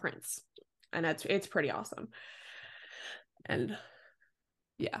them as prints. And it's pretty awesome. And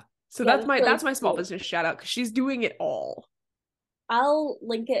yeah. So Yeah, that's that's really my small cool. business shout out, because she's doing it all. I'll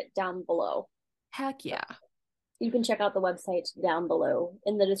link it down below. Heck yeah. You can check out the website down below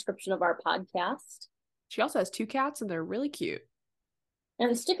in the description of our podcast. She also has 2 cats, and they're really cute. And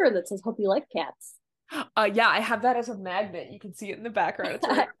a sticker that says, Hope you like cats. Yeah, I have that as a magnet. You can see it in the background. It's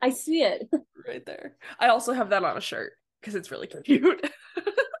right, I see it. right there. I also have that on a shirt because it's really cute.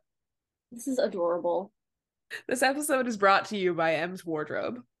 This is adorable. This episode is brought to you by M's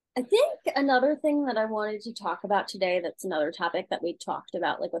Wardrobe. I think another thing that I wanted to talk about today, that's another topic that we talked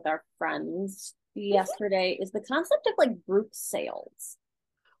about like with our friends yesterday, is the concept of like group sales.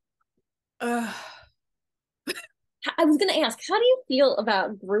 Uh, I was going to ask, how do you feel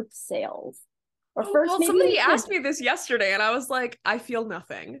about group sales? Or first, well, somebody asked me this yesterday, and I was like, I feel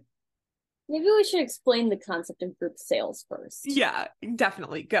nothing. maybe we should explain the concept of group sales first. Yeah,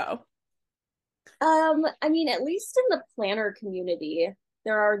 definitely go. I mean, at least in the planner community,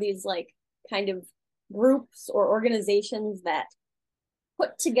 there are these like kind of groups or organizations that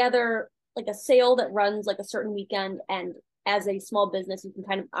put together like a sale that runs like a certain weekend, and as a small business you can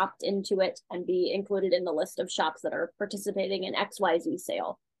kind of opt into it and be included in the list of shops that are participating in XYZ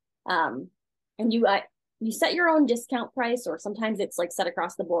sale. And you set your own discount price, or sometimes it's like set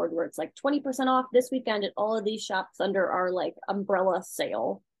across the board where it's like 20% off this weekend at all of these shops under our like umbrella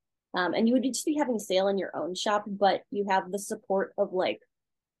sale. And you would just be having a sale in your own shop, but you have the support of like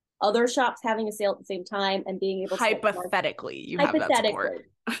other shops having a sale at the same time and being able to like, Hypothetically, you have that support.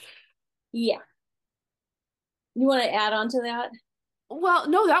 hypothetically. Yeah. You want to add on to that? Well,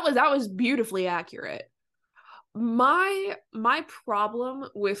 no, that was beautifully accurate. My problem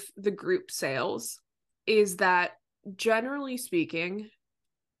with the group sales is that, generally speaking,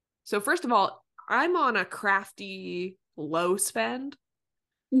 so first of all, I'm on a crafty low spend.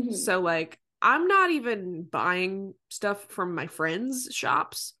 Mm-hmm. So like I'm not even buying stuff from my friends'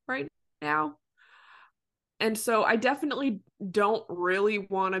 shops right now. And so I definitely don't really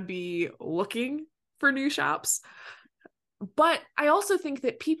want to be looking for new shops. But I also think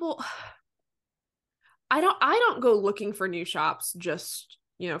that people I don't go looking for new shops just,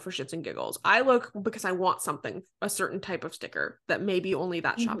 for shits and giggles. I look because I want something, a certain type of sticker that maybe only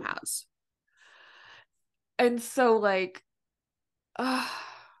that shop Mhm. has. And so like uh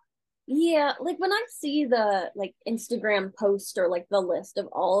Yeah, like when I see the like Instagram post or like the list of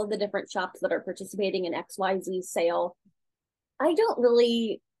all of the different shops that are participating in XYZ sale, I don't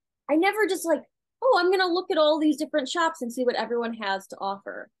really, I never just like, oh, I'm gonna look at all these different shops and see what everyone has to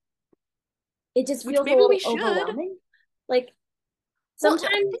offer. It just which feels a maybe we little should. overwhelming. Like Well, no,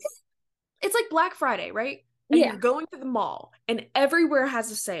 think sometimes, it's like Black Friday, right? And yeah, you're going to the mall and everywhere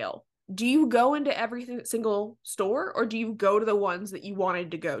has a sale. Do you go into every single store or do you go to the ones that you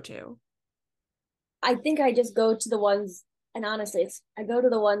wanted to go to? I think I just go to the ones, and honestly, I go to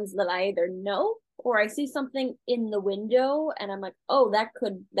the ones that I either know or I see something in the window and I'm like, oh, that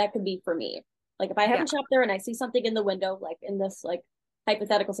could be for me. Like if I Yeah. haven't shopped there and I see something in the window, like in this like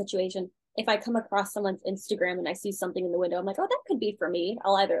hypothetical situation, if I come across someone's Instagram and I see something in the window, I'm like, oh, that could be for me.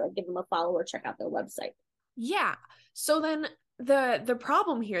 I'll either like give them a follow or check out their website. Yeah. So then the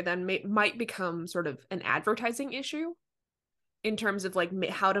problem here then might become sort of an advertising issue in terms of like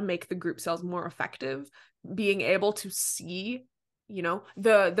how to make the group sales more effective, being able to see,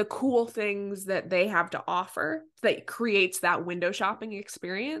 the cool things that they have to offer that creates that window shopping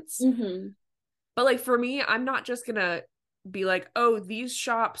experience. Mm-hmm. But like for me, I'm not just gonna be like, oh, these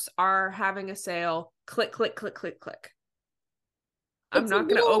shops are having a sale. Click, click, click, click, click. I'm It's a not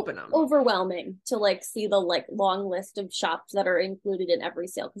gonna little open them. overwhelming to like see the like long list of shops that are included in every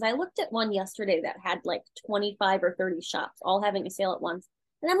sale. Because I looked at one yesterday that had like 25 or 30 shops all having a sale at once.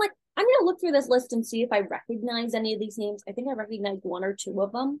 And I'm like, I'm gonna look through this list and see if I recognize any of these names. I think I recognize one or two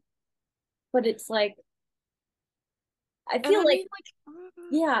of them, but it's like I And feel I like mean, like,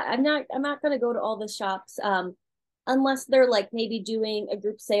 yeah, I'm not gonna go to all the shops unless they're like maybe doing a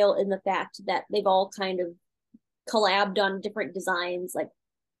group sale in the fact that they've all kind of collabed on different designs. Like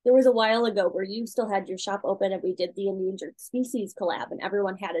there was a while ago where you still had your shop open and we did the endangered species collab and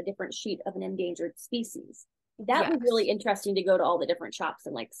everyone had a different sheet of an endangered species. That was really yes, interesting to go to all the different shops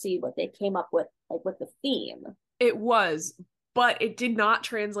and like see what they came up with, like with the theme. it was, but it did not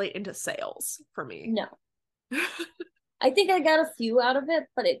translate into sales for me. No, I think I got a few out of it,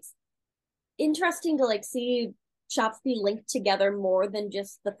 but it's interesting to like see shops be linked together more than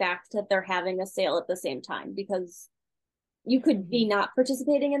just the fact that they're having a sale at the same time, because you could be Mhm. not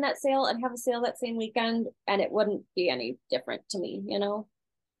participating in that sale and have a sale that same weekend and it wouldn't be any different to me.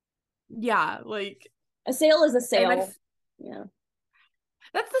 Yeah, like, A sale is a and sale. Yeah.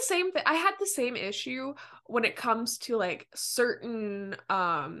 that's the same thing. I had the same issue when it comes to like certain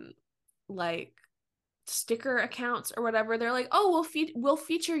like sticker accounts or whatever. They're like, "Oh, we'll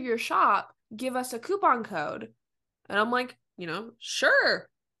feature your shop. Give us a coupon code." And I'm like, sure.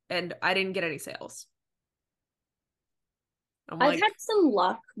 And I didn't get any sales. I'm I've had like, some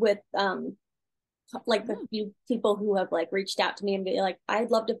luck with like the hmm. few people who have like reached out to me and be like,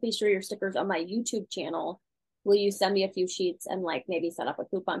 I'd love to feature your stickers on my YouTube channel. Will you send me a few sheets and like maybe set up a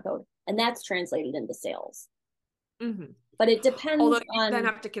coupon code? And that's translated into sales. Mm-hmm. But it Although depends you then on,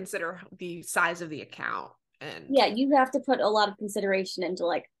 have to consider the size of the account and yeah, you have to put a lot of consideration into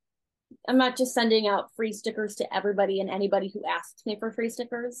like, I'm not just sending out free stickers to everybody and anybody who asks me for free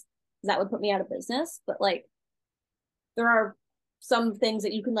stickers. That would put me out of business. But like there are some things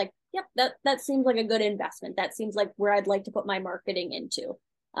that you can like, yep, that seems like a good investment. That seems like where I'd like to put my marketing into.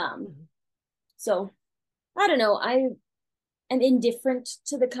 Um, Mhm. so I don't know. I am indifferent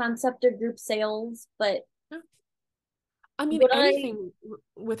to the concept of group sales, but Yeah. I mean, would I? anything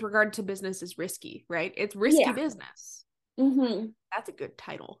with regard to business is risky, right? It's risky Yeah. business. Mm-hmm. That's a good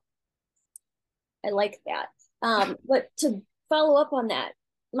title. I like that. But to follow up on that,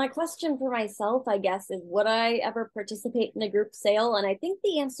 my question for myself, I guess, is would I ever participate in a group sale? And I think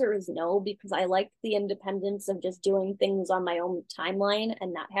the answer is no, because I like the independence of just doing things on my own timeline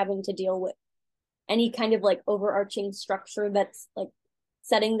and not having to deal with any kind of like overarching structure that's like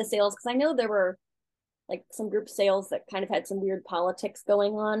setting the sales. Because I know there were like some group sales that kind of had some weird politics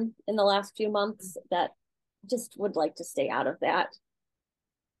going on in the last few months that just would like to stay out of that.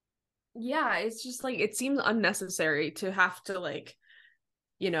 Yeah, it's just like it seems unnecessary to have to like,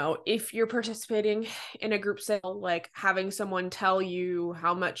 if you're participating in a group sale, like having someone tell you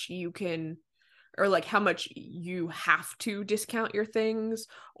how much you can or like how much you have to discount your things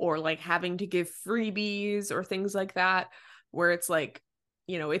or like having to give freebies or things like that, where it's like,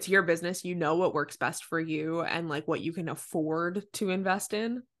 it's your business, what works best for you and like what you can afford to invest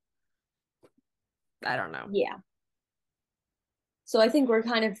in. I don't know. Yeah. So I think we're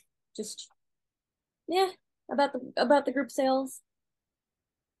kind of just, yeah, about the group sales.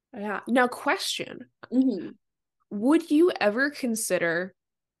 Yeah. Now, question. Hmm. Would you ever consider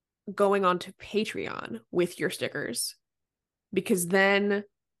going on to Patreon with your stickers? Because then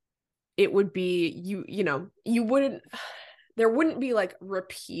it would be you wouldn't there wouldn't be like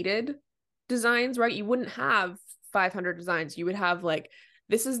repeated designs, right? You wouldn't have 500 designs. You would have like,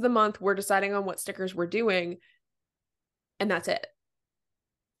 this is the month we're deciding on what stickers we're doing, and that's it.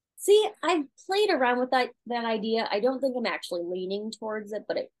 See, I've played around with that idea. I don't think I'm actually leaning towards it,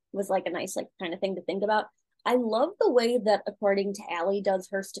 but it was like a nice like kind of thing to think about. I love the way that according to Allie does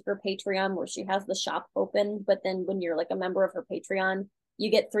her sticker Patreon where she has the shop open, but then when you're like a member of her Patreon,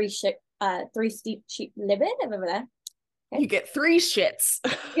 you get three steep sheet You get three shits.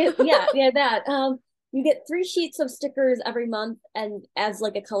 yeah, that. You get 3 sheets of stickers every month, and as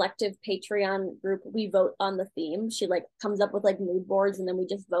like a collective Patreon group, we vote on the theme. She like comes up with like mood boards, and then we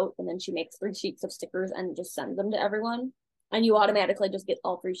just vote, and then she makes 3 sheets of stickers and just sends them to everyone, and you automatically just get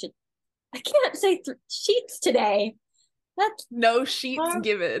all 3 sheets. I can't say sheets today. That's No sheets hard.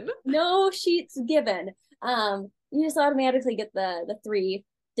 given. No sheets given. You just automatically get the 3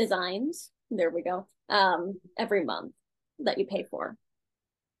 designs. There we go. Every month that you pay for.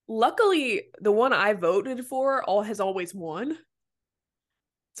 Luckily, the one I voted for all has always won.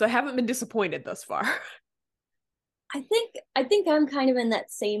 So I haven't been disappointed thus far. I think I'm kind of in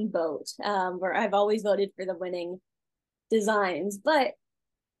that same boat where I've always voted for the winning designs, but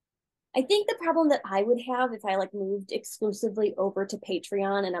I think the problem that I would have if I like moved exclusively over to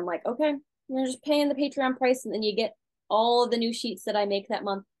Patreon and I'm like, okay, you're just paying the Patreon price and then you get all of the new sheets that I make that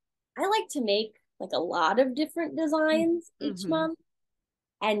month. I like to make like a lot of different designs each Mm-hmm. month,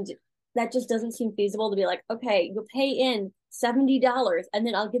 and that just doesn't seem feasible to be like, okay, you'll pay in $70 and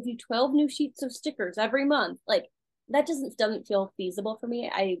then I'll give you 12 new sheets of stickers every month. Like that doesn't feel feasible for me.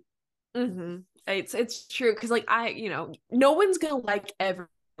 I Mm-hmm. It's true because like no one's gonna like every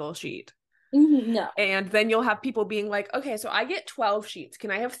single sheet. no. And then you'll have people being like, okay, so I get 12 sheets.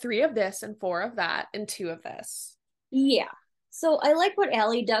 Can I have 3 of this and 4 of that and 2 of this? Yeah. So I like what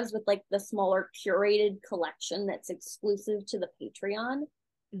Allie does with like the smaller curated collection that's exclusive to the Patreon.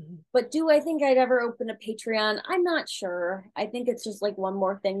 Mm-hmm. But do I think I'd ever open a Patreon? I'm not sure. I think it's just like one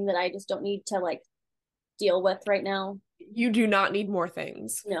more thing that I just don't need to like deal with right now. You do not need more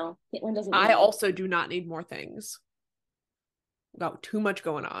things. No, Caitlin doesn't I need more. also do not need more things. Got too much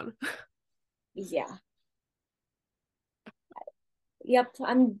going on. Yeah. Yep.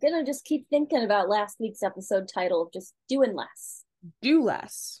 I'm gonna just keep thinking about last week's episode title of just doing less. Do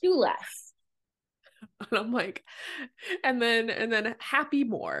less. Do less. And I'm like, and then happy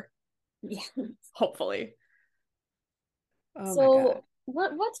more, Yeah. hopefully. Oh my God. So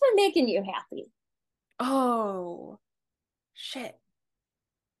what's been making you happy? Oh shit.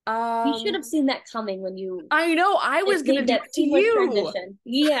 You should have Um, seen that coming when you I know I was gonna made do that it to seamless you. transition.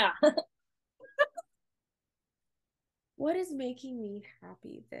 Yeah. What is making me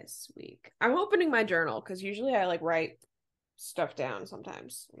happy this week? I'm opening my journal because usually I like write stuff down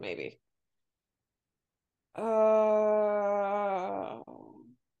sometimes, maybe. Uh,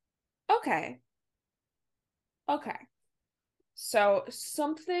 okay. Okay. So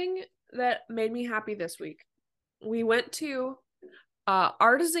something that made me happy this week. We went to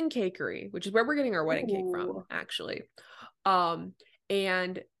Artisan Cakery, which is where we're getting our wedding cake from, Ooh. actually. Um,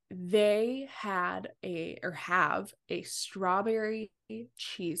 and they have a strawberry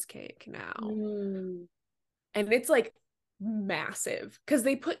cheesecake now. Mm. And it's like massive because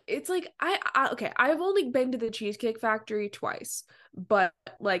they put it's like okay, I've only been to the Cheesecake Factory twice, but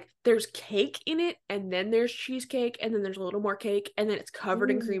like there's cake in it and then there's cheesecake and then there's a little more cake and then it's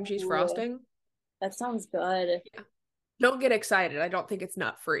covered in cream cheese Ooh. frosting. That sounds good. Yeah. Don't get excited. I don't think it's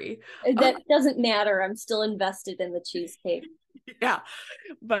nut free. That doesn't matter. I'm still invested in the cheesecake. Yeah.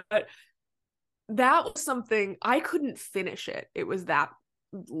 But that was something I couldn't finish it. It was that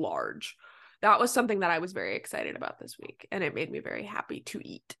large. That was something that I was very excited about this week, and it made me very happy to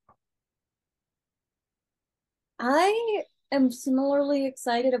eat. I am similarly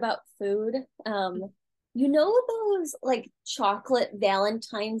excited about food. You know those like chocolate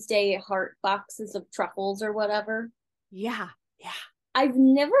Valentine's Day heart boxes of truffles or whatever? Yeah. Yeah. I've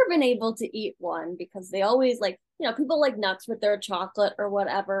never been able to eat one because they always like, people like nuts with their chocolate or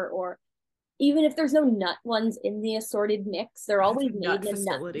whatever, or even if there's no nut ones in the assorted mix, they're It's always a made nut in a nut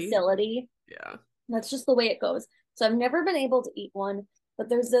facility. facility. Yeah. That's just the way it goes. So I've never been able to eat one, but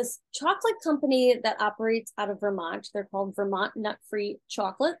there's this chocolate company that operates out of Vermont. They're called Vermont Nut Free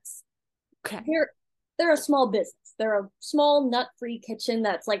Chocolates. Okay. They're they're a small business. they're a small nut-free kitchen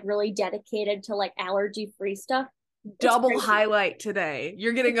that's like really dedicated to like allergy-free stuff. It's Double pricey. highlight today.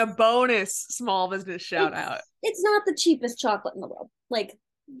 You're getting a It's bonus small business shout out. it's not the cheapest chocolate in the world. Like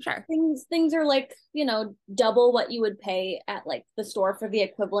Sure. things are like, double what you would pay at like the store for the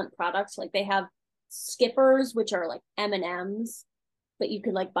equivalent products. Like they have Skippers, which are like M&Ms, but you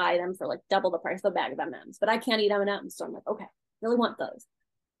could like buy them for like double the price of a bag of M&Ms. But I can't eat M&Ms, so I'm like, okay, really want those.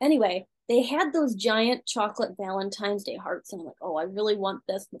 Anyway, they had those giant chocolate Valentine's Day hearts, and I'm like, oh, I really want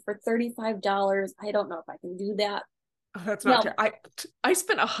this, but for $35, I don't know if I can do that. Oh, that's not true. No, I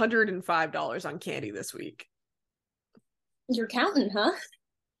spent $105 on candy this week. you're counting, huh?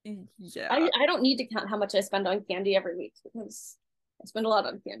 Yeah. I don't need to count how much I spend on candy every week because I spend a lot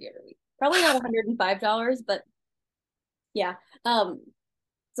on candy every week. Probably not $105, but yeah.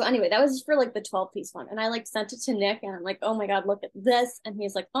 So anyway, that was for like the 12-piece one. And I like sent it to Nick and I'm like, oh my God, look at this. And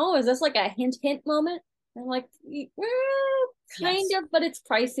he's like, oh, is this like a hint moment? And I'm like, kind Yes. of, but it's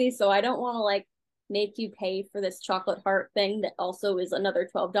pricey. So I don't want to like make you pay for this chocolate heart thing that also is another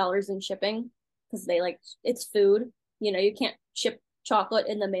 $12 in shipping because they like it's food. You can't ship chocolate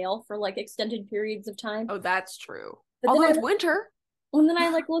in the mail for like extended periods of time. Oh, that's true. But then Although I it's winter. and then I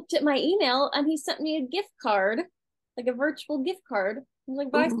like looked at my email and he sent me a gift card, like a virtual gift card. I was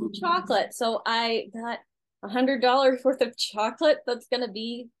like, buy some Ooh. chocolate. So I got $100 worth of chocolate that's gonna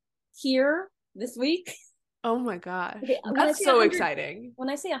be here this week. Oh my Okay, gosh. That's so exciting. when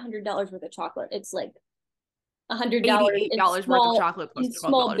I say $100 worth of chocolate, it's like $100 in $88 worth of chocolate plus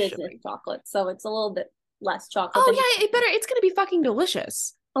small $12 business shipping. chocolate. So it's a little bit less chocolate than Oh yeah, it better. It's gonna be fucking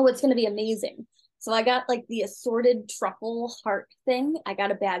delicious. oh, it's gonna be amazing. So I got like the assorted truffle heart thing. I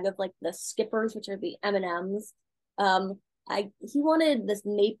got a bag of like the Skippers, which are the M&Ms. Um, he wanted this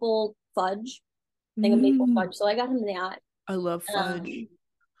maple fudge thing of maple Mm, fudge, so I got him that. I love fudge. Um,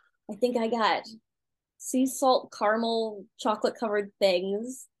 I think I got sea salt caramel chocolate covered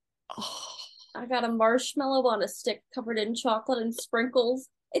things. Oh, I got a marshmallow on a stick covered in chocolate and sprinkles.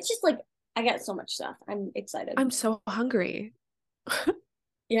 It's just like I got so much stuff. I'm excited. I'm so hungry.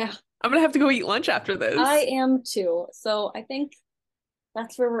 Yeah, I'm gonna have to go eat lunch after I this. am too. So I think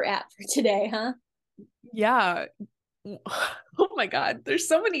that's where we're at for today, huh? Yeah. Oh my God, there's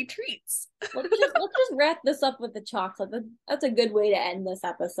so many treats. Let's just wrap this up with the chocolate. That's a good way to end this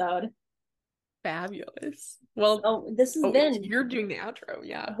episode. Fabulous. Well, So this has oh, been you're doing the outro.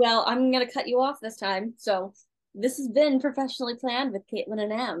 Yeah. well, I'm gonna cut you off this time. So this has been professionally planned with Caitlin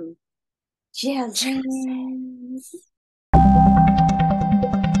and M. Cheers. Cheers. Hands.